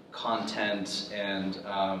content and,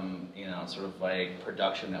 you know, sort of like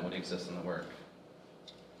production that would exist in the work.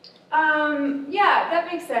 Yeah, that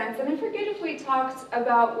makes sense. And I forget if we talked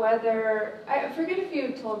about whether, I forget if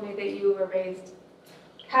you told me that you were raised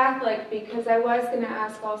Catholic, because I was going to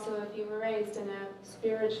ask also if you were raised in a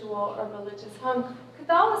spiritual or religious home.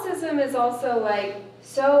 Catholicism is also like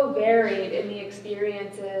so varied in the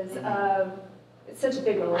experiences of, it's such a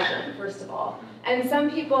big religion, first of all. And some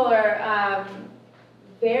people are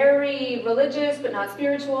very religious but not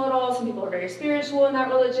spiritual at all. Some people are very spiritual in that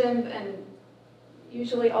religion and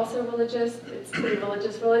usually also religious. It's a pretty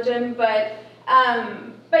religious religion, but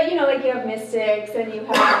you know, like you have mystics and you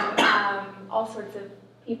have all sorts of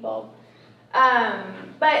people.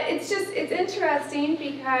 But it's just, it's interesting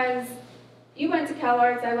because you went to Cal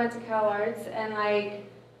Arts, I went to Cal Arts, and like,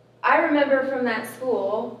 I remember from that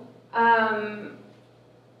school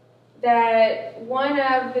that one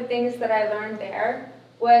of the things that I learned there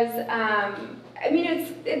was, I mean,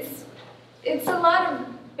 it's a lot of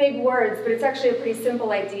big words, but it's actually a pretty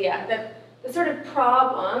simple idea, that the sort of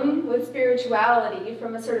problem with spirituality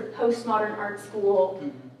from a sort of postmodern art school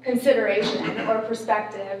consideration or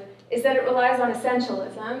perspective is that it relies on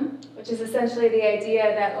essentialism, which is essentially the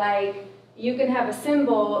idea that like you can have a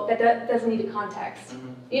symbol that doesn't need a context.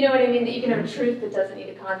 You know what I mean? That you can have a truth that doesn't need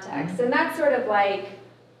a context. And that's sort of like,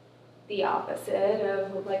 the opposite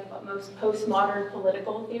of like what most postmodern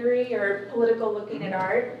political theory or political looking at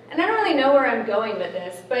art. And I don't really know where I'm going with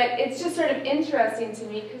this, but it's just sort of interesting to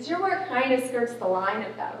me because your work kind of skirts the line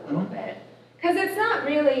of that a little bit. Because it's not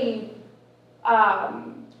really,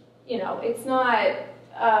 you know, it's not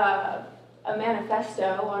a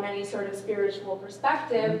manifesto on any sort of spiritual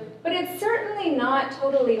perspective, but it's certainly not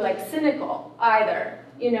totally like cynical either.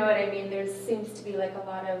 You know what I mean? There seems to be like a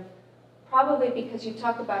lot of, probably because you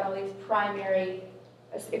talk about all these primary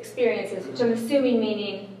experiences, which I'm assuming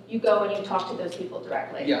meaning you go and you talk to those people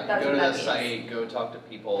directly. Yeah, That's go to what the site, go talk to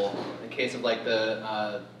people. In the case of like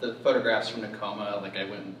the photographs from Tacoma, like I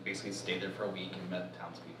went and basically stayed there for a week and met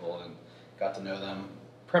townspeople and got to know them.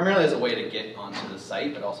 Primarily as a way to get onto the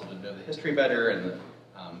site, but also to know the history better and the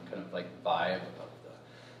kind of like vibe of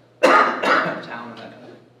the town and that kind of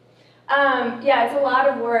thing. Yeah, it's a lot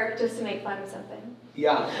of work just to make fun of something.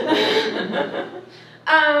 Yeah.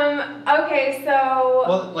 Okay, so...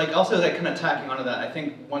 Well, like also like kind of tacking onto that, I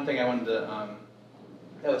think one thing I wanted to,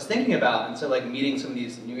 I was thinking about, and so like meeting some of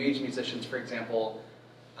these New Age musicians, for example,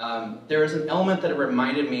 there was an element that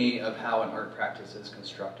reminded me of how an art practice is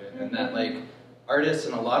constructed, and that like artists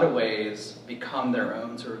in a lot of ways become their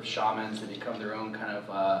own sort of shamans, they become their own kind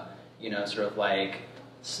of, you know, sort of like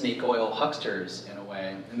snake oil hucksters in a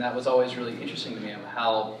way, and that was always really interesting to me of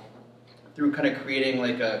how through kind of creating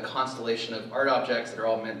like a constellation of art objects that are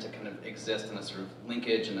all meant to kind of exist in a sort of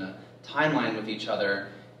linkage and a timeline with each other,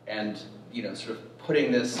 and you know, sort of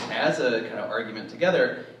putting this as a kind of argument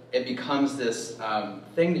together, it becomes this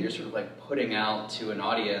thing that you're sort of like putting out to an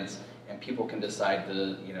audience, and people can decide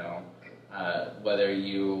the, you know, whether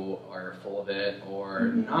you are full of it or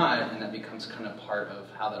not, and that becomes kind of part of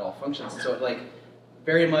how that all functions. So like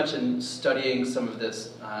very much in studying some of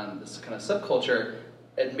this this kind of subculture,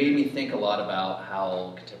 it made me think a lot about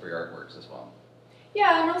how contemporary art works as well.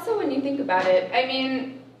 Yeah, and also when you think about it, I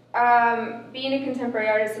mean, being a contemporary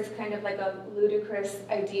artist is kind of like a ludicrous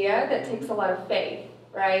idea that takes a lot of faith,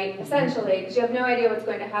 right? Essentially, because you have no idea what's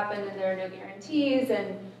going to happen and there are no guarantees,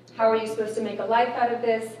 and how are you supposed to make a life out of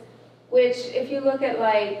this? Which, if you look at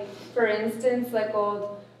like, for instance, like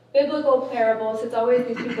old biblical parables, it's always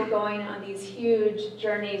these people going on these huge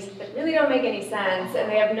journeys that really don't make any sense,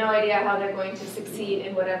 and they have no idea how they're going to succeed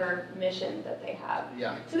in whatever mission that they have.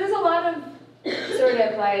 Yeah. So there's a lot of sort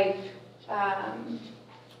of like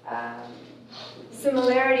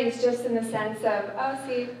similarities just in the sense of, oh,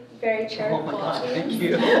 see, very charitable. Oh my God, thank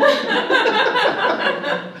you.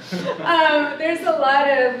 There's a lot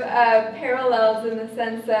of parallels in the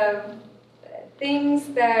sense of things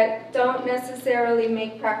that don't necessarily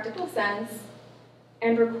make practical sense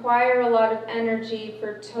and require a lot of energy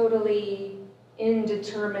for totally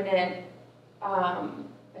indeterminate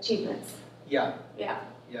achievements. Yeah. Yeah.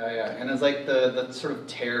 Yeah, yeah, and it's like the sort of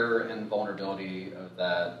terror and vulnerability of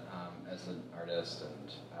that as an artist,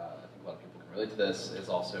 and I think a lot of people can relate to this, is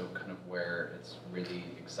also kind of where it's really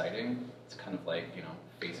exciting. It's kind of like, you know,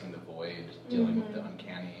 facing the void, dealing with the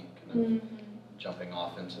uncanny, kind of jumping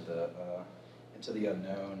off into the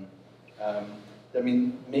unknown. I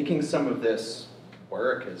mean, making some of this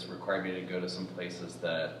work has required me to go to some places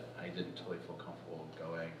that I didn't totally feel comfortable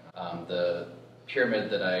going. The pyramid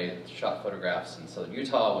that I shot photographs in southern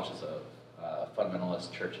Utah, which is a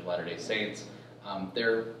fundamentalist Church of Latter-day Saints,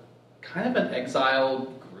 they're kind of an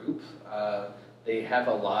exiled group. They have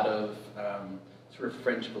a lot of sort of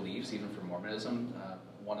fringe beliefs, even for Mormonism.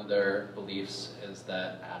 One of their beliefs is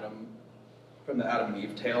that Adam, from the Adam and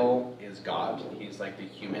Eve tale, is God. He's like the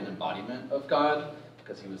human embodiment of God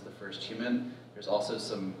because he was the first human. There's also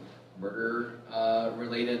some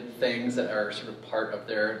murder-related things that are sort of part of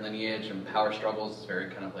their lineage and power struggles. It's very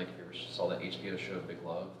kind of like, if you ever saw that HBO show Big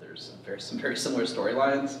Love, there's some very similar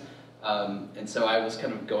storylines. And so I was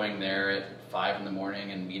kind of going there at 5 in the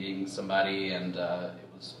morning and meeting somebody, and it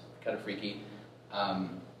was kind of freaky.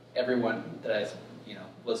 Everyone that I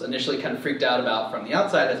was initially kind of freaked out about from the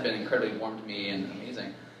outside has been incredibly warm to me and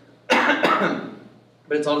amazing.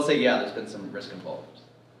 But it's all to say, yeah, there's been some risk involved.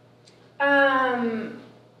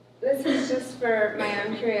 This is just for my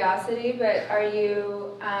own curiosity, but are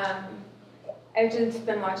you, I've just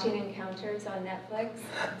been watching Encounters on Netflix.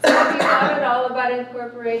 So have you thought at all about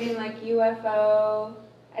incorporating like UFO,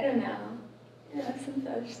 I don't know, some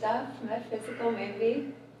other stuff, metaphysical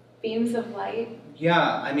maybe, beams of light?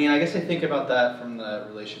 Yeah, I mean, I guess I think about that from the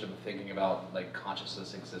relationship of thinking about like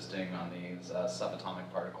consciousness existing on these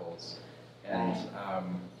subatomic particles. And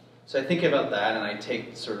so I think about that, and I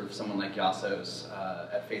take sort of someone like Yassos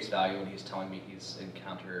at face value when he's telling me he's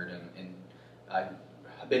encountered in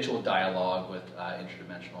habitual dialogue with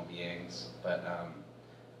interdimensional beings. But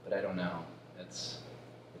I don't know. It's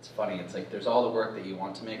it's funny. It's like there's all the work that you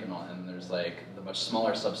want to make, and there's like the much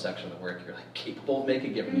smaller subsection of the work you're like capable of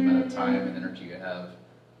making, given the amount of time and energy you have.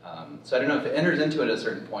 So I don't know if it enters into it at a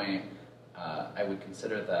certain point. I would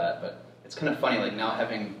consider that, but it's kind of funny. Like now,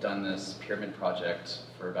 having done this pyramid project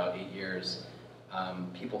for about 8 years,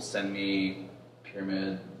 people send me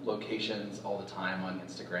pyramid locations all the time on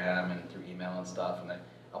Instagram and through email and stuff, and it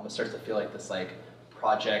almost starts to feel like this like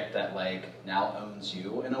project that like now owns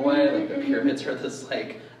you in a way. Like the pyramids are this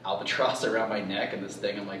like albatross around my neck, and this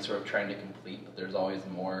thing I'm like sort of trying to complete, but there's always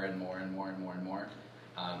more and more and more and more and more.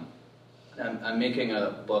 I'm making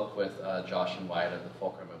a book with Josh and Wyatt at the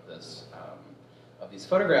fulcrum of this, of these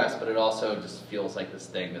photographs, but it also just feels like this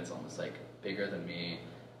thing that's almost like bigger than me.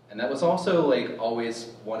 And that was also like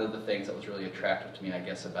always one of the things that was really attractive to me, I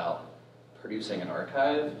guess, about producing an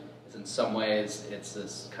archive. Is in some ways it's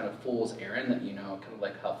this kind of fool's errand that, you know, kind of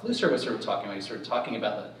like how Flusser was sort of talking about. He's sort of talking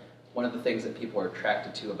about one of the things that people are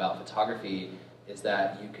attracted to about photography is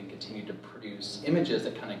that you can continue to produce images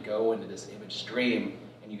that kind of go into this image stream,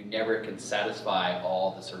 and you never can satisfy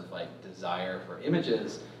all the sort of like desire for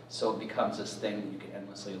images. So it becomes this thing that you can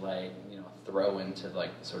endlessly like, you know, throw into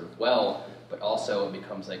like the sort of well, but also it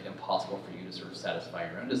becomes like impossible for you to sort of satisfy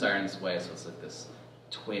your own desire in this way. So it's like this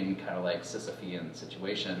twin kind of like Sisyphean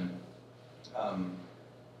situation.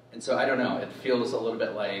 And so I don't know, it feels a little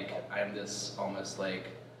bit like I'm this almost like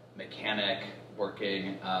mechanic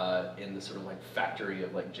working in the sort of like factory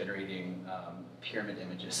of like generating pyramid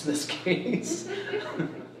images in this case.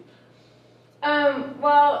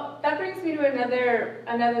 Well, that brings me to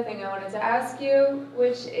another thing I wanted to ask you,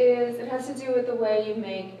 which is, it has to do with the way you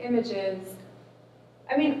make images.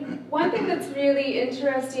 I mean, one thing that's really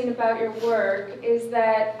interesting about your work is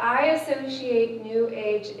that I associate New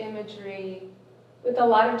Age imagery with a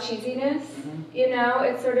lot of cheesiness. You know,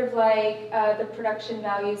 it's sort of like the production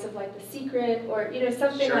values of like The Secret, or, you know,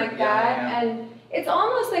 something like that. Yeah. And it's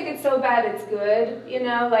almost like it's so bad it's good, you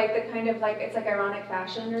know, like the kind of like, it's like ironic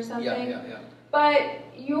fashion or something. Yeah. But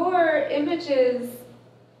your images,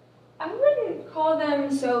 I wouldn't call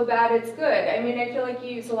them so bad it's good. I mean, I feel like you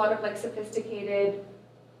use a lot of like sophisticated,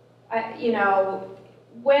 you know,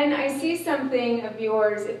 when I see something of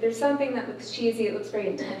yours, if there's something that looks cheesy, it looks very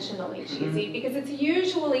intentionally cheesy, because it's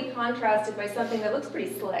usually contrasted by something that looks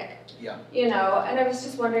pretty slick. Yeah. You know, and I was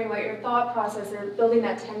just wondering about your thought process or building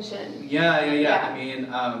that tension. Yeah. I mean,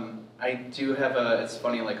 I do have it's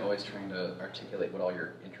funny, like always trying to articulate what all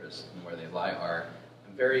your interests and where they lie are.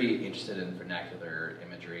 I'm very interested in vernacular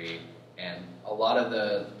imagery, and a lot of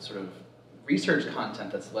the sort of research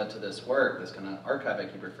content that's led to this work, this kind of archive I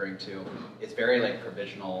keep referring to, is very like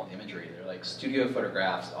provisional imagery. They're like studio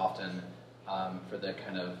photographs often for the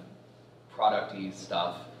kind of product-y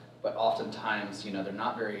stuff, but oftentimes, you know, they're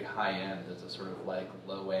not very high-end. There's a sort of like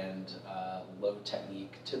low-end, low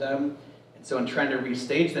technique to them. And so in trying to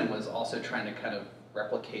restage them was also trying to kind of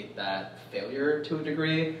replicate that failure to a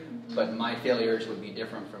degree, but my failures would be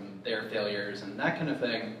different from their failures and that kind of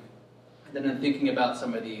thing. And then in thinking about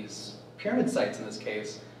some of these pyramid sites in this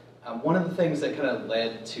case, one of the things that kind of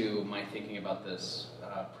led to my thinking about this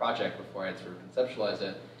project before I had sort of conceptualized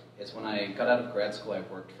it is when I got out of grad school, I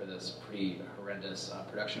worked for this pretty horrendous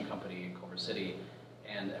production company in Culver City,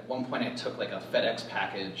 and at one point I took like a FedEx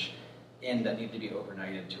package in that needed to be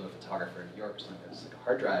overnighted to a photographer in New York, so it was like a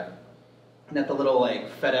hard drive. And at the little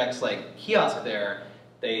like FedEx like kiosk there,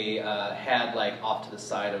 they had like off to the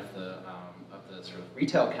side of the sort of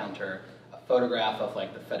retail counter a photograph of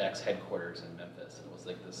like the FedEx headquarters in Memphis. And it was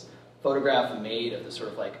like this photograph made of the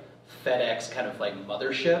sort of like FedEx kind of like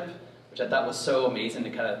mothership, which I thought was so amazing to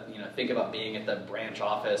kind of, you know, think about being at the branch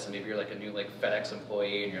office, and maybe you're like a new like FedEx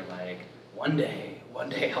employee and you're like, one day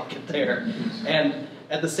I'll get there. And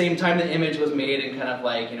at the same time, the image was made in kind of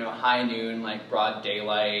like, you know, high noon, like broad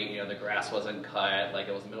daylight, you know, the grass wasn't cut, like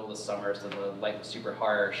it was the middle of the summer, so the light was super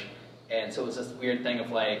harsh. And so it was this weird thing of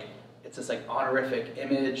like, it's this like honorific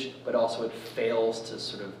image, but also it fails to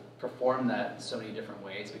sort of perform that in so many different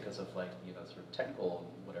ways because of like, you know, sort of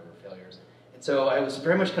technical whatever failures. And so I was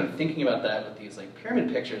very much kind of thinking about that with these like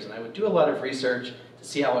pyramid pictures, and I would do a lot of research to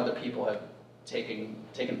see how other people have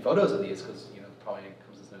taken photos of these, because, you know, probably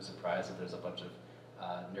comes as no surprise that there's a bunch of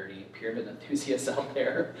nerdy pyramid enthusiasts out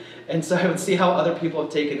there. And so I would see how other people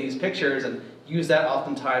have taken these pictures and use that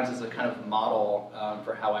oftentimes as a kind of model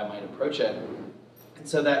for how I might approach it. And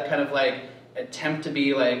so that kind of like attempt to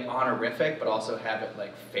be like honorific but also have it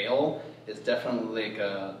like fail is definitely like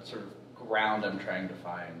a sort of ground I'm trying to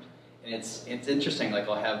find. And it's interesting, like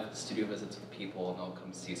I'll have studio visits with people and they'll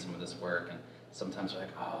come see some of this work, and sometimes they're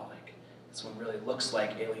like, oh, like this one really looks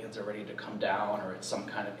like aliens are ready to come down, or it's some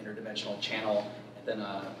kind of interdimensional channel. And then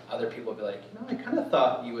other people would be like, you know, I kind of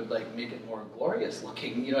thought you would like make it more glorious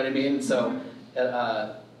looking, you know what I mean? So,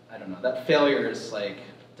 I don't know, that failure is like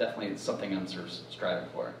definitely something I'm sort of striving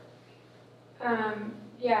for.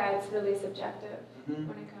 Yeah, it's really subjective when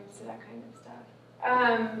it comes to that kind of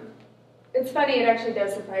stuff. It's funny, it actually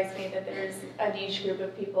does surprise me that there's a niche group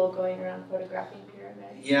of people going around photographing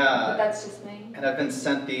pyramids. Yeah. But that's just me. And I've been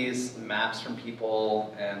sent these maps from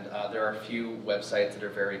people, and there are a few websites that are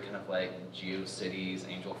very kind of like GeoCities,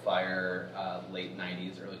 Angel Fire, late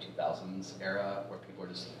 90s, early 2000s era, where people are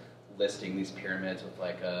just listing these pyramids with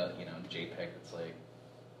like a, you know, JPEG that's like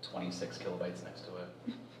 26 kilobytes next to it.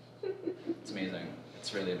 It's amazing.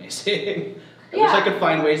 It's really amazing. I wish I could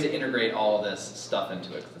find ways to integrate all of this stuff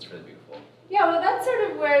into it, because it's really beautiful. Yeah, well, that's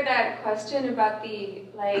sort of where that question about the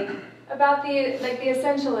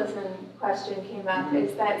essentialism question came up.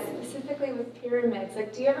 Is that specifically with pyramids?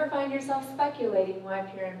 Like, do you ever find yourself speculating why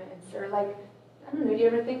pyramids, or like, I don't know, do you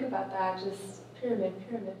ever think about that? Just pyramid,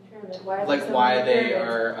 pyramid, pyramid. Why are like so why many they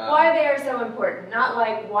pyramids? are why they are so important? Not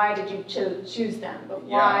like why did you choose them, but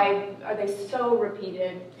why are they so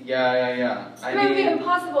repeated? Yeah. I mean, it would be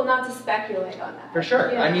impossible not to speculate on that. For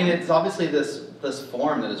sure. Yeah. I mean, it's obviously this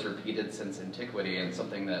form that is repeated since antiquity, and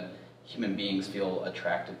something that human beings feel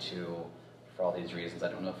attracted to for all these reasons. I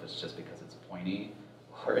don't know if it's just because it's pointy,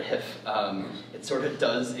 or if it sort of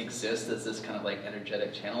does exist as this kind of like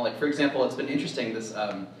energetic channel. Like, for example, it's been interesting,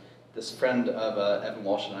 this friend of Evan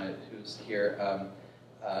Walsh and I, who's here,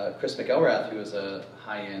 Chris McElrath, who is a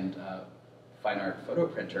high-end fine art photo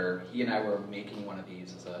printer, he and I were making one of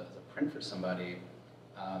these as a print for somebody,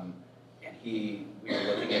 and we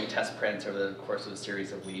were looking at test prints over the course of a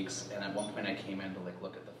series of weeks, and at one point I came in to like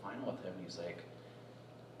look at the final with him, and he's like,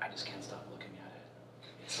 I just can't stop looking at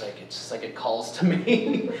it. It's just like it calls to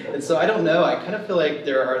me. And so I don't know, I kind of feel like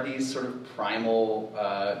there are these sort of primal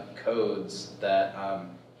codes that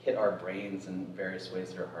hit our brains in various ways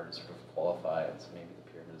that are hard to sort of qualify, and so maybe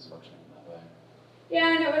the pyramid is functioning in that way.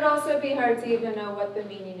 Yeah, and it would also be hard to even know what the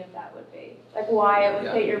meaning of that would be. Like why it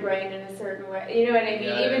would hit your brain in a certain way. You know what I mean?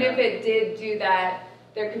 Even if it did do that,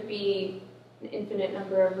 there could be an infinite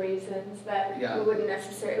number of reasons that it wouldn't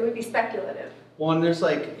necessarily, it would be speculative. Well, and there's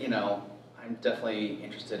like, you know, I'm definitely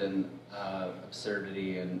interested in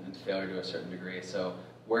absurdity and failure to a certain degree. So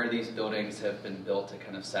where these buildings have been built to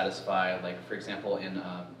kind of satisfy, like for example in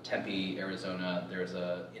Tempe, Arizona, there's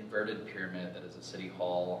a inverted pyramid that is a city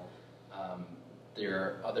hall. There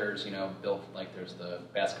are others, you know, built, like there's the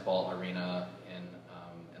basketball arena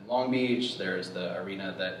in Long Beach. There's the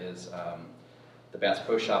arena that is the Bass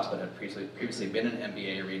Pro Shops, but had previously been an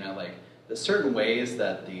NBA arena. Like there's certain ways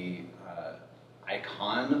that the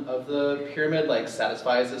icon of the pyramid like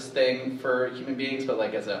satisfies this thing for human beings, but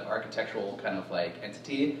like as an architectural kind of like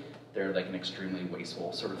entity, they're like an extremely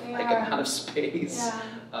wasteful sort of like amount of space.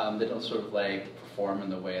 They don't sort of like perform in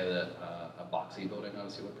the way that a boxy building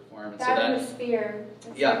obviously would perform. And that so and the sphere.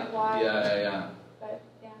 It's yeah, like wild. yeah. But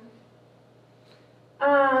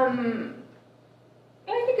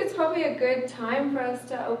I think it's probably a good time for us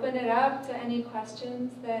to open it up to any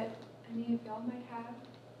questions that any of y'all might have.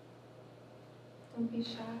 Don't be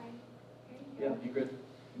shy. Yeah, you're good.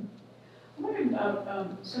 I'm wondering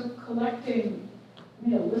about, so collecting, I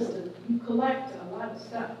made a list of, you collect a lot of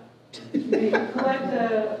stuff. You collect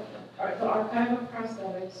the archive of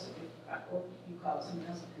prosthetics, or you call it something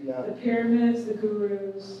else, the pyramids, the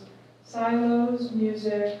gurus, silos,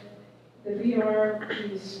 music, the VR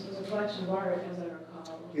piece was a collection of art, as I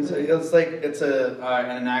recall. It's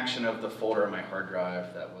an action of the folder on my hard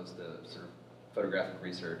drive that was the sort of photographic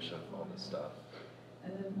research of all this stuff.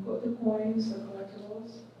 And then the coins, the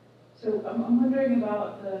collectibles. So I'm wondering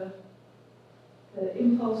about the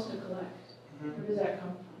impulse to collect. Where does that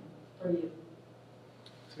come from for you?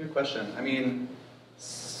 It's a good question. I mean,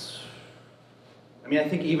 I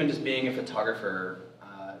think even just being a photographer,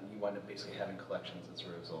 you wind up basically having collections as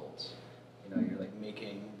a result. You know, you're like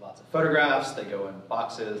making lots of photographs. They go in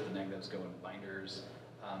boxes. The negatives go in binders.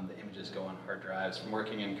 The images go on hard drives. From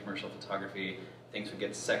working in commercial photography, things would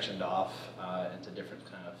get sectioned off into different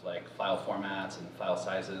kind of like file formats and file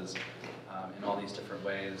sizes in all these different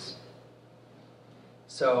ways.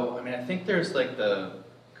 So, I mean, I think there's like the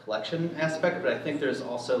collection aspect, but I think there's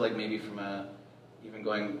also like maybe from even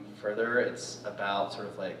going further, it's about sort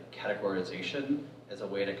of like categorization as a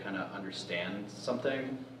way to kind of understand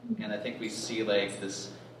something. And I think we see like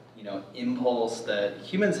this, you know, impulse that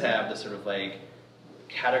humans have to sort of like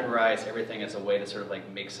categorize everything as a way to sort of like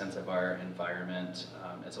make sense of our environment,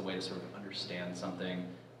 as a way to sort of understand something.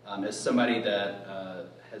 As somebody that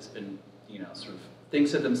has been, you know, sort of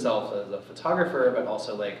thinks of themselves as a photographer, but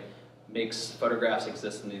also like makes photographs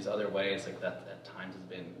exist in these other ways, like that at times has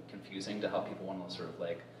been confusing to how people want to sort of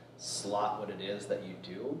like slot what it is that you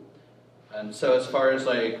do. And so as far as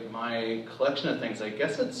like my collection of things, I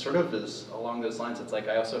guess it sort of is along those lines. It's like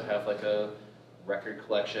I also have like a record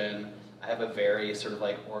collection. I have a very sort of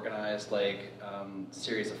like organized like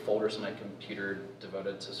series of folders on my computer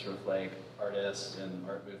devoted to sort of like artists and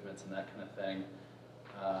art movements and that kind of thing.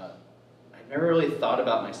 I've never really thought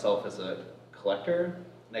about myself as a collector,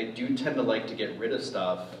 and I do tend to like to get rid of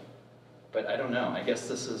stuff, but I don't know. I guess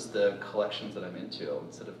this is the collections that I'm into.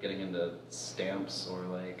 Instead of getting into stamps or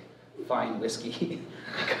like fine whiskey,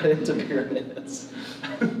 I got into pyramids.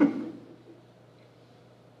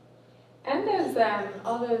 And those,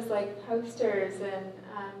 all those like posters, and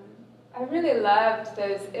I really loved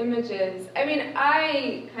those images. I mean,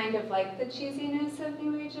 I kind of like the cheesiness of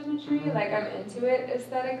New Age imagery. Mm-hmm. Like, I'm into it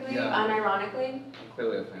aesthetically, unironically. I'm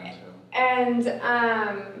clearly a fan too. And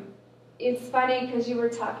it's funny because you were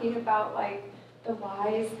talking about like the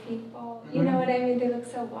wise people. You know what I mean? They look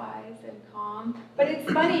so wise and calm. But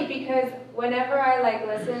it's funny because whenever I like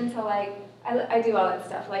listen to like, I do all that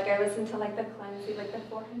stuff. Like I listen to like the cleansing, like the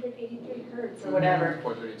 483 hertz or whatever.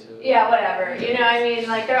 432. Yeah, whatever. You know what I mean?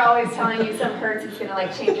 Like they're always telling you some hertz is gonna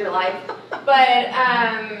like change your life. But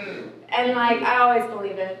and like I always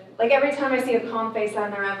believe it. Like every time I see a calm face on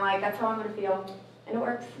there, I'm like, that's how I'm gonna feel, and it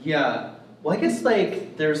works. Yeah. Well, I guess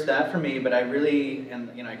like there's that for me, but I really, and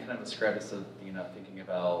you know, I kind of describe this as thinking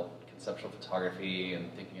about conceptual photography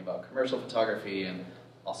and thinking about commercial photography, and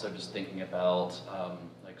also just thinking about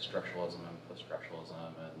like structuralism and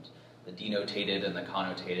post-structuralism and the denotated and the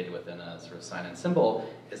connotated within a sort of sign and symbol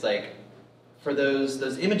is like for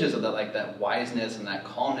those images of that like that wiseness and that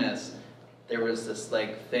calmness. There was this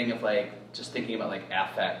like thing of like just thinking about like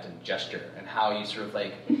affect and gesture and how you sort of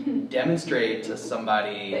like demonstrate to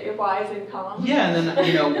somebody that you're wise and calm. Yeah, and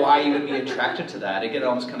then why you would be attracted to that. Again, it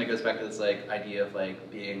almost kind of goes back to this like idea of like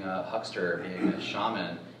being a huckster, being a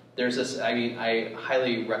shaman. There's this. I mean, I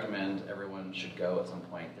highly recommend everyone should go at some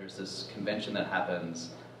point. There's this convention that happens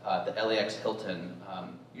at the LAX Hilton.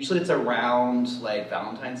 Usually it's around like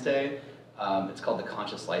Valentine's Day. It's called the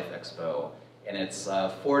Conscious Life Expo. And it's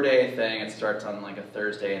a 4-day thing. It starts on like a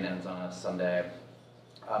Thursday and ends on a Sunday.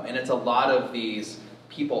 And it's a lot of these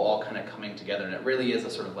people all kind of coming together, and it really is a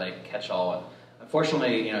sort of like catch-all. And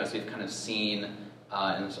unfortunately, as we've kind of seen in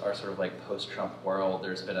our sort of like post-Trump world,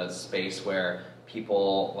 there's been a space where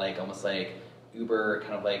people like almost like uber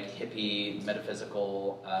kind of like hippie,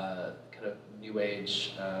 metaphysical, kind of new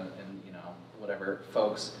age, and whatever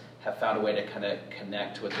folks have found a way to kind of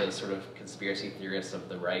connect with the sort of conspiracy theorists of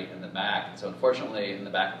the right and the back. And so unfortunately, in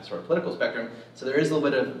the back of the sort of political spectrum, so there is a little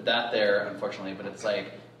bit of that there, unfortunately, but it's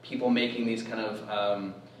like people making these kind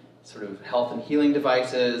of sort of health and healing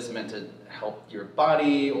devices meant to help your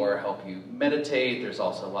body or help you meditate. There's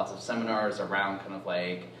also lots of seminars around kind of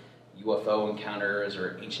like UFO encounters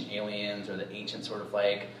or ancient aliens or the ancient sort of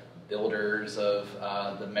like builders of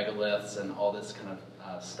the megaliths and all this kind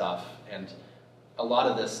of stuff. And a lot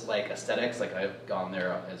of this like aesthetics, like I've gone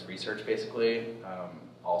there as research basically,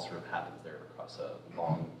 all sort of happens there across a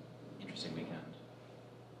long, interesting weekend.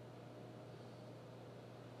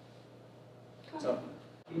 So,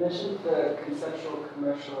 you mentioned the conceptual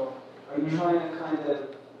commercial. Are you trying to kind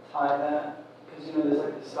of tie that? Because there's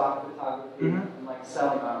like the stock photography and like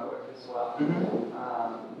selling artwork as well.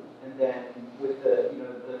 And then with the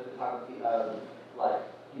the photography of like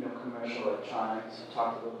commercial electronics, you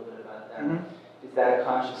talked a little bit about that. Is that a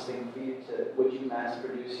conscious thing for you would you mass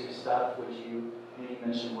produce your stuff? Would you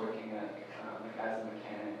mentioned working like as a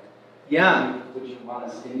mechanic. Yeah. Would you want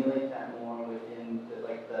to stimulate that more within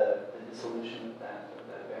the dissolution of that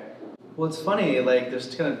variant? Well, it's funny, like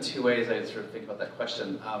there's kind of two ways I sort of think about that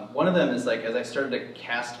question. One of them is like as I started to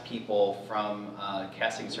cast people from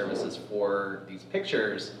casting services for these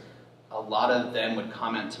pictures, a lot of them would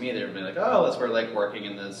comment to me. They would be like, "Oh, that's where like working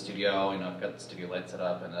in the studio. I've got the studio light set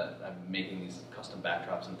up, and I'm making these custom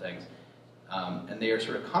backdrops and things." And they are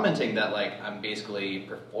sort of commenting that like I'm basically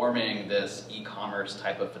performing this e-commerce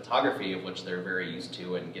type of photography, of which they're very used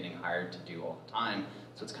to and getting hired to do all the time.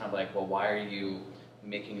 So it's kind of like, well, why are you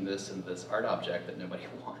making this and this art object that nobody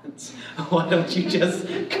wants? Why don't you just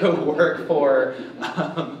go work for?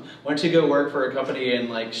 Why don't you go work for a company and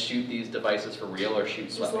like shoot these devices for real, or shoot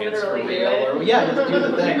sweatpants for real, or yeah, just do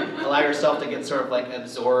the thing. Allow yourself to get sort of like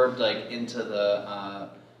absorbed like into the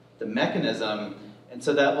mechanism. And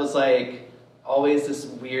so that was like always this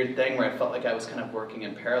weird thing where I felt like I was kind of working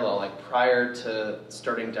in parallel. Like prior to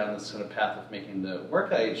starting down this sort of path of making the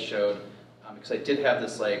work I showed, because I did have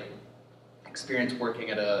this like experience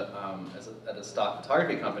working at a stock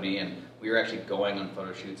photography company, and we were actually going on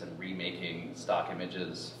photo shoots and remaking stock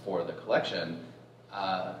images for the collection.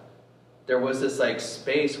 There was this like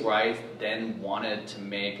space where I then wanted to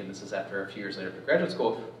make, and this is after a few years later after graduate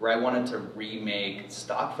school, where I wanted to remake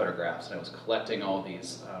stock photographs, and I was collecting all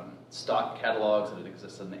these stock catalogs that had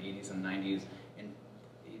existed in the 80s and 90s, and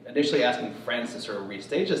initially asking friends to sort of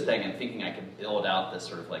restage this thing and thinking I could build out this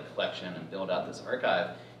sort of like collection and build out this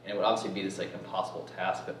archive, and it would obviously be this like impossible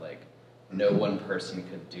task that like no one person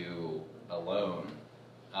could do alone.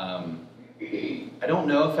 I don't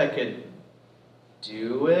know if I could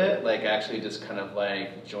do it, like actually just kind of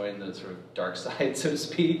like join the sort of dark side, so to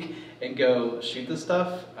speak, and go shoot this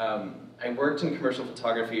stuff. I worked in commercial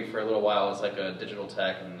photography for a little while as like a digital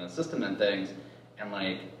tech and an assistant and things, and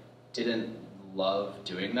like didn't love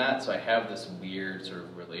doing that, so I have this weird sort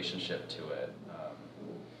of relationship to it.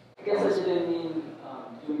 I guess I didn't mean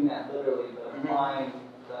doing that literally, but applying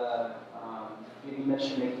the, you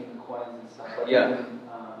mentioned making the coins and stuff, like even,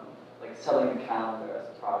 like selling the calendar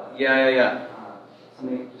as a product. Yeah.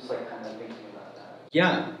 Something just like kind of thinking about that.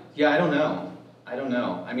 Yeah, I don't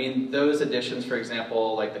know. I mean, those editions, for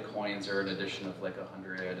example, like the coins are an edition of like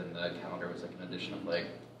 100, and the calendar was like an edition of like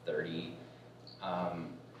 30.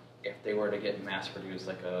 If they were to get mass-produced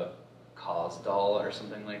like a cause doll or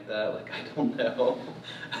something like that, like I don't know.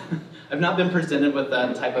 I've not been presented with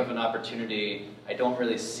that type of an opportunity. I don't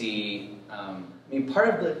really see, I mean, part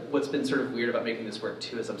of what's been sort of weird about making this work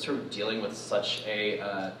too is I'm sort of dealing with such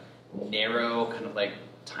a narrow kind of like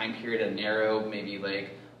time period, a narrow maybe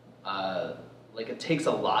like it takes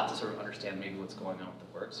a lot to sort of understand maybe what's going on with the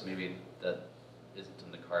work, so maybe that isn't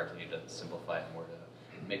in the cards. I need to simplify it more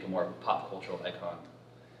to make a more pop cultural icon.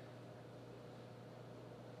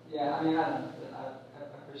 Yeah, I mean, I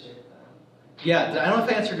appreciate that. Yeah, I don't know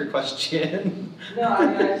if I answered your question. No, I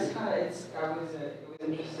mean, I just kind of, I was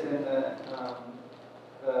interested in the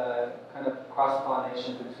kind of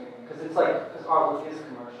cross-pollination between, because it's like, because artwork is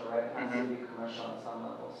commercial, right? It has to be commercial on some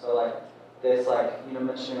level. So like, there's like, you know,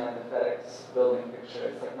 mentioning like the FedEx building picture,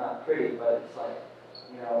 it's like not pretty, but it's like,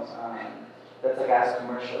 you know, that's like as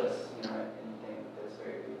commercial as, you know, anything that's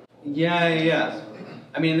very beautiful. Yeah.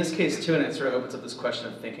 I mean, in this case too, and it sort of opens up this question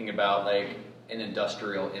of thinking about like an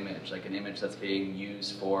industrial image, like an image that's being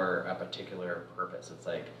used for a particular purpose. It's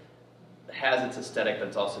like, it has its aesthetic, but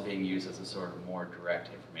it's also being used as a sort of more direct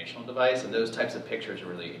informational device, and those types of pictures are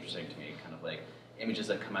really interesting to me, kind of like images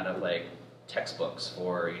that come out of like textbooks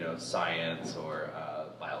for, you know, science or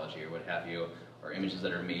biology or what have you, or images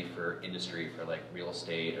that are made for industry, for like real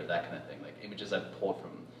estate or that kind of thing. Like images I've pulled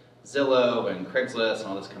from Zillow and Craigslist and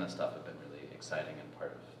all this kind of stuff have been really exciting and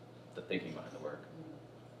part of the thinking behind the work.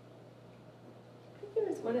 I think there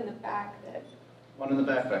was one in the back that... One in the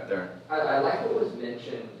back there. I like what was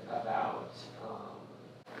mentioned about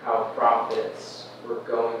how prophets were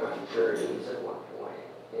going on journeys at one point,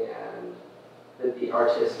 and that the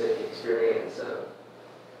artistic experience of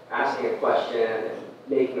asking a question and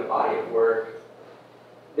making a body of work,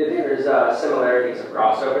 that there's similarities and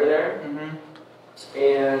crossover there.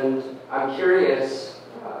 And I'm curious,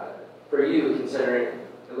 for you, considering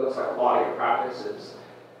it looks like a lot of your practice is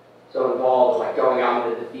so involved in like going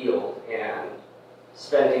out into the field and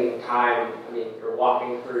spending time, I mean, you're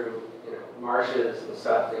walking through, you know, marshes and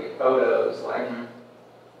stuff to get photos, like,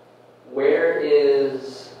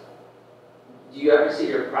 do you ever see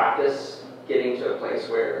your practice getting to a place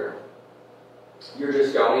where you're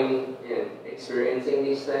just going and experiencing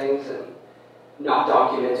these things and not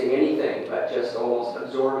documenting anything, but just almost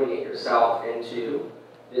absorbing it yourself into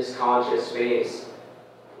this conscious space?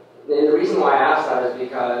 And the reason why I ask that is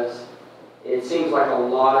because it seems like a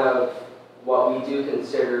lot of what we do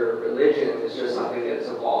consider religion is just something that's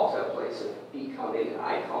evolved to a place of becoming an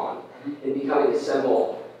icon and becoming a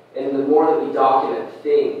symbol. And the more that we document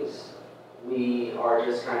things, we are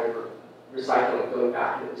just kind of recycling, going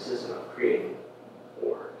back into the system of creating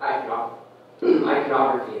more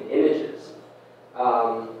iconography and images.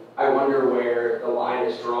 I wonder where the line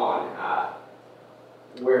is drawn at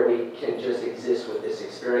where we can just exist with this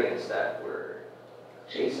experience that we're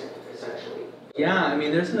chasing, essentially. Yeah, I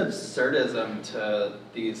mean, there's an absurdism to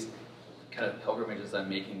these kind of pilgrimages I'm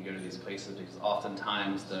making to go to these places, because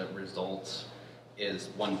oftentimes the result is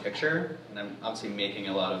one picture, and I'm obviously making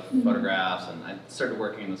a lot of photographs, and I started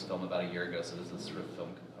working in this film about a year ago, so there's this sort of film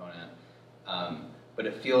component. But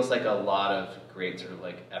it feels like a lot of great sort of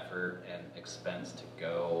like effort and expense to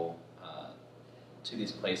go to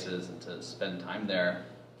these places and to spend time there.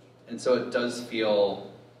 And so it does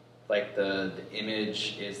feel like the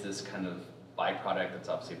image is this kind of byproduct that's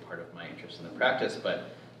obviously part of my interest in the practice,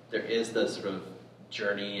 but there is this sort of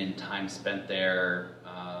journey and time spent there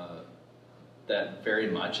that very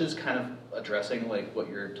much is kind of addressing like what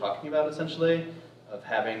you're talking about essentially, of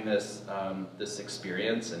having this this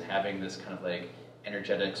experience and having this kind of like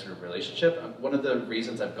energetic sort of relationship. One of the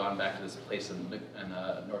reasons I've gone back to this place in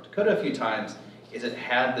North Dakota a few times is it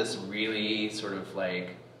had this really sort of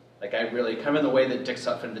like I really, kind of in the way that Dick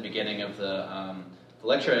Sutphin at the beginning of the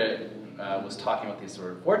lecture was talking about these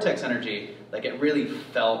sort of vortex energy, like it really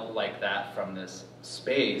felt like that from this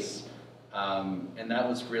space, and that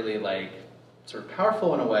was really like sort of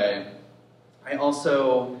powerful in a way. I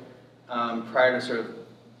also, prior to sort of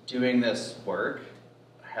doing this work,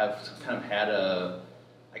 have kind of had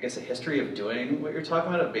I guess a history of doing what you're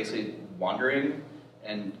talking about, of basically wandering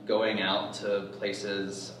and going out to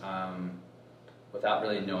places without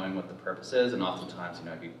really knowing what the purpose is, and oftentimes, you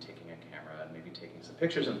know, I'd be taking a camera and maybe taking some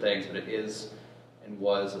pictures and things, but it is and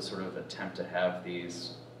was a sort of attempt to have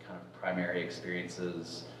these kind of primary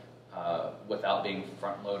experiences without being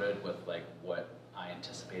front-loaded with like what I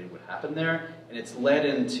anticipated would happen there. And it's led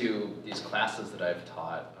into these classes that I've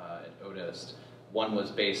taught at Otis. One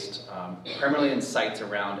was based primarily in sites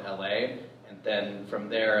around LA, and then from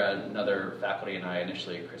there another faculty and I,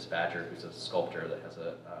 initially Chris Badger, who's a sculptor that has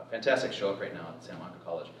a fantastic show up right now at Santa Monica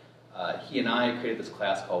College, he and I created this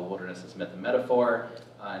class called Wilderness as Myth and Metaphor,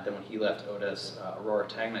 and then when he left Otis, Aurora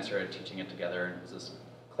Tang and I started teaching it together, and it was this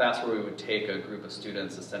class where we would take a group of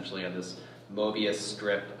students essentially on this Mobius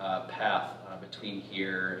strip path between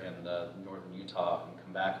here and northern Utah and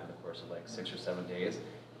come back over the course of like 6 or 7 days.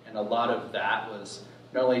 And a lot of that was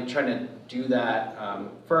not only trying to do that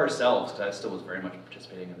for ourselves, because I still was very much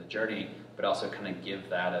participating in the journey, but also kind of give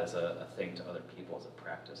that as a thing to other people, as a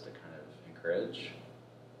practice to kind of encourage.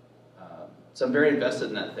 So I'm very invested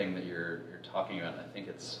in that thing that you're talking about, and I think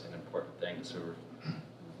it's an important thing to sort of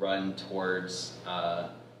run towards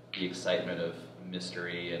the excitement of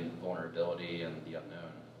mystery and vulnerability and the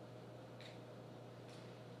unknown.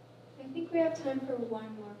 I think we have time for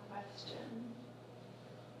one more question.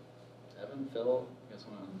 Evan, Phil, you guys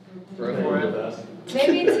want to throw for it?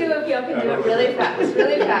 Maybe two of y'all can do it really fast,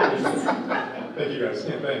 really fast. Thank you guys.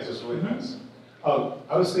 Yeah, thanks. It's really nice.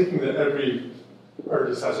 I was thinking that every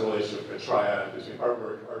artist has a relationship, a triad between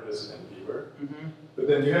artwork, artist, and viewer. Mm-hmm. But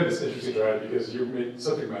then you have this interesting triad because you made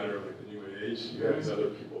subject matter like the New Age. You have these other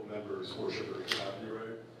people, members, worshipers, what have you,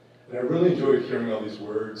 right? And I really enjoyed hearing all these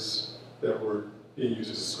words that were being used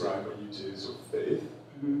to describe what you do, so faith.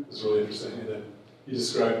 Mm-hmm. It's really interesting. And then you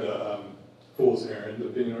described the fool's errand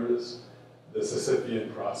of being an artist, the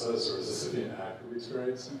Sisyphean process or Sisyphean act that we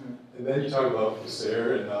experience. Mm-hmm. And then you talk about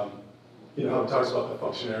Husserl and you know, how it talks about the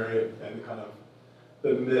functionary and the kind of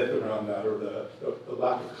the myth around that, or the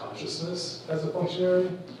lack of consciousness as a functionary.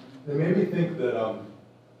 And it made me think that,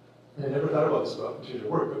 and I never thought about this about continuing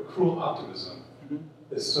to work, but cruel optimism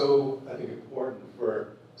is so, I think, important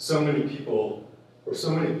for so many people, or so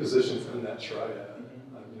many positions in that triad.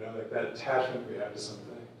 You know, like that attachment we have to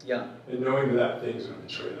something. Yeah. And knowing that thing's going to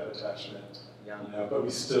betray that attachment. Yeah. You know, but we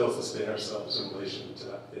still sustain ourselves in relation to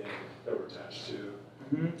that thing that we're attached to.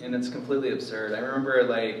 Mm-hmm. And it's completely absurd. I remember,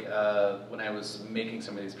 like, when I was making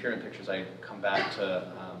some of these pyramid pictures, I'd come back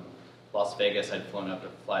to Las Vegas. I'd flown up to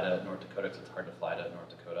fly to North Dakota, because it's hard to fly to North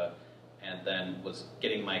Dakota, and then was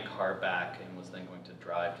getting my car back and was then going to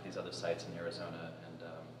drive to these other sites in Arizona.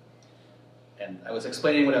 And I was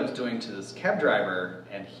explaining what I was doing to this cab driver,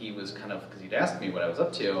 and he was kind of, because he'd asked me what I was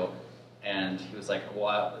up to, and he was like,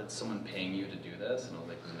 well, is someone paying you to do this? And I was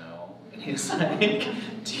like, no. And he was like,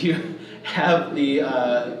 do you have the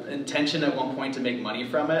intention at one point to make money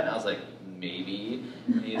from it? And I was like, maybe.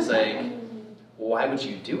 And he's like, why would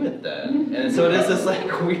you do it then? And so it is this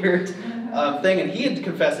like weird thing. And he had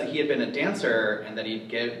confessed that he had been a dancer and that he'd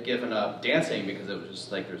given up dancing because it was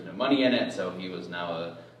just like there's no money in it. So he was now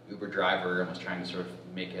a Uber driver and was trying to sort of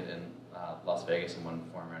make it in Las Vegas in one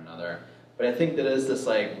form or another. But I think that is this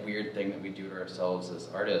like weird thing that we do to ourselves as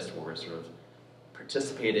artists, where we're sort of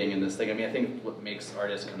participating in this thing. I mean, I think what makes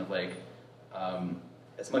artists kind of like,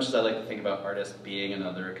 as much as I like to think about artists being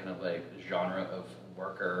another kind of like genre of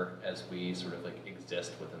worker as we sort of like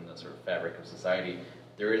exist within the sort of fabric of society,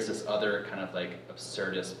 there is this other kind of like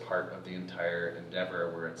absurdist part of the entire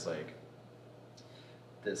endeavor where it's like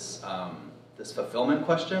this this fulfillment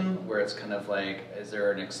question, where it's kind of like, is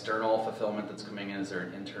there an external fulfillment that's coming in? Is there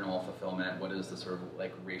an internal fulfillment? What is the sort of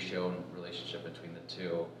like ratio and relationship between the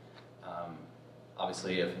two?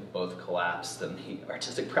 Obviously, if both collapse, then the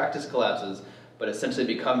artistic practice collapses, but essentially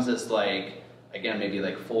becomes this like, again, maybe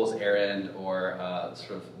like fool's errand or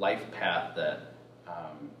sort of life path that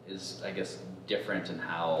is, I guess, different in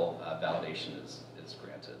how validation is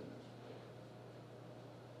granted.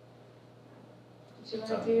 Do you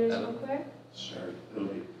want to do yours real quick? Sure, it'll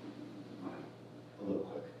be a little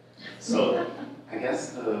quick. So I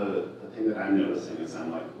guess the thing that I'm noticing as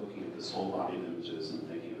I'm like looking at this whole body of images and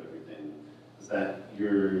thinking of everything is that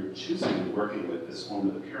you're choosing and working with this form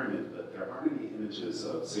of the pyramid, but there aren't any images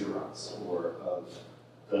of ziggurats or of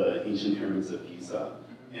the ancient pyramids of Giza,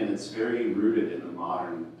 and it's very rooted in the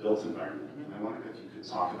modern built environment. And I wonder if you could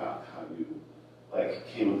talk about how you like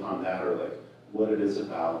came upon that, or like what it is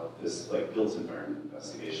about this like built environment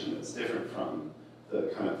investigation that's different from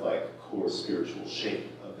the kind of like core spiritual shape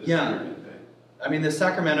of this pyramid thing. I mean, the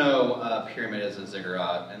Sacramento pyramid is a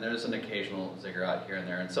ziggurat, and there's an occasional ziggurat here and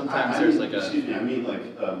there, and sometimes there's like a... Excuse me, I mean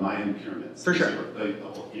like Mayan pyramids. For sure. Like the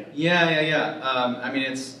whole, I mean,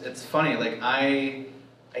 it's funny, like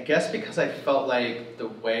I guess because I felt like the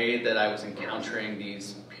way that I was encountering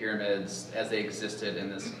these pyramids as they existed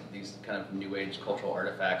in these kind of new age cultural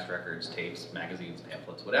artifacts, records, tapes, magazines,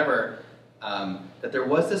 pamphlets, whatever, that there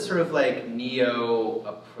was this sort of like neo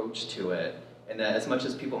approach to it, and that as much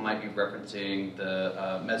as people might be referencing the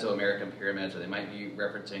Mesoamerican pyramids, or they might be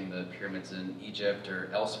referencing the pyramids in Egypt or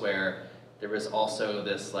elsewhere, there was also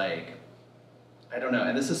this like, I don't know,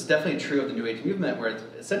 and this is definitely true of the New Age movement, where it's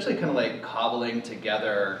essentially kind of like cobbling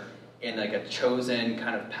together in like a chosen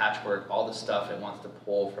kind of patchwork all the stuff it wants to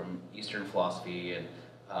pull from Eastern philosophy and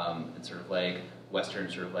sort of like Western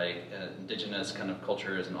sort of like indigenous kind of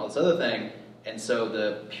cultures and all this other thing. And so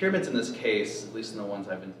the pyramids in this case, at least in the ones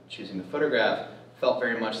I've been choosing to photograph, felt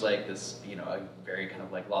very much like this, you know, a very kind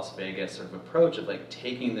of like Las Vegas sort of approach of like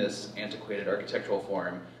taking this antiquated architectural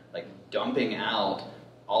form, like dumping out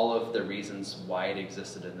all of the reasons why it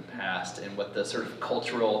existed in the past and what the sort of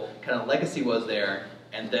cultural kind of legacy was there,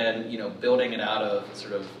 and then, you know, building it out of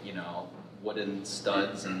sort of, you know, wooden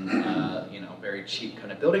studs and, you know, very cheap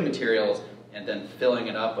kind of building materials, and then filling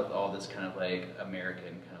it up with all this kind of like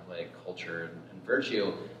American kind of like culture and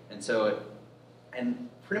virtue. And so, and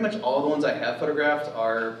pretty much all the ones I have photographed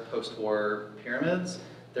are post-war pyramids.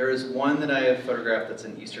 There is one that I have photographed that's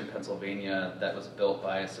in eastern Pennsylvania that was built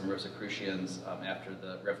by some Rosicrucians after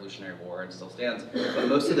the Revolutionary War and still stands. But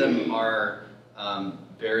most of them are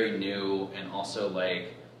very new, and also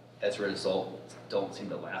like, as a result, don't seem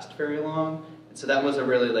to last very long. And so that was a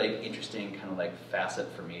really like interesting kind of like facet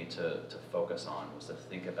for me to focus on, was to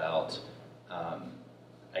think about,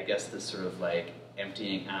 I guess, this sort of like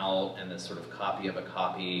emptying out and this sort of copy of a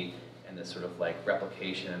copy and this sort of like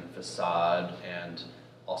replication facade, and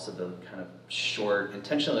also the kind of short,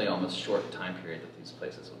 intentionally almost short time period that these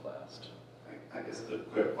places would last. I guess the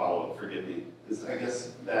quick follow-up, forgive me, is I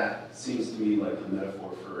guess that seems to me like a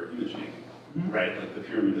metaphor for image making, right? Like the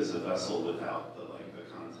pyramid is a vessel without the like the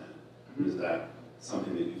content. Is that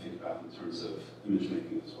something that you think about in terms of image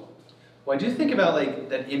making as well? Well, I do think about like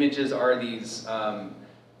that images are these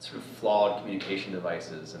sort of flawed communication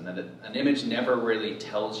devices, and that an image never really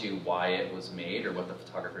tells you why it was made or what the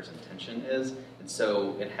photographer's intention is, and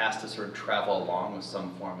so it has to sort of travel along with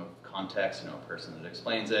some form of context, you know, a person that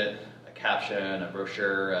explains it, a caption, a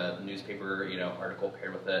brochure, a newspaper, you know, article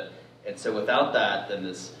paired with it. And so without that, then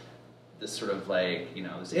this sort of like, you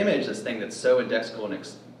know, this image, this thing that's so indexical and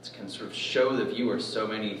can sort of show the viewer so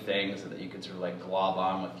many things that you can sort of like glob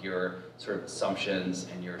on with your sort of assumptions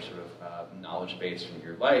and your sort of knowledge base from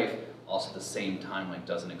your life, also at the same time like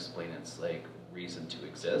doesn't explain its like reason to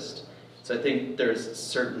exist. So I think there's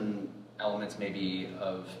certain elements maybe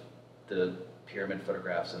of the pyramid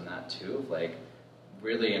photographs in that too, of like,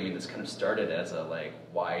 really, I mean, this kind of started as a like,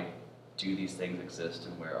 why do these things exist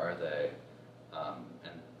and where are they?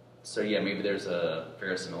 And so yeah, maybe there's a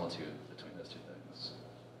verisimilitude between those two things.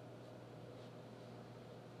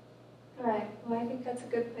 All right, well, I think that's a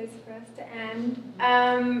good place for us to end.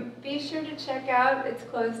 Be sure to check out, it's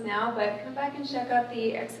closed now, but come back and check out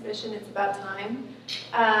the exhibition, It's About Time,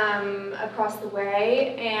 across the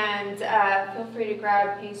way, and feel free to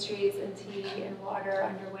grab pastries and tea and water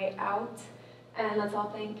on your way out. And let's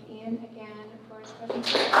all thank Ian again for his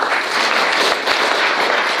presentation.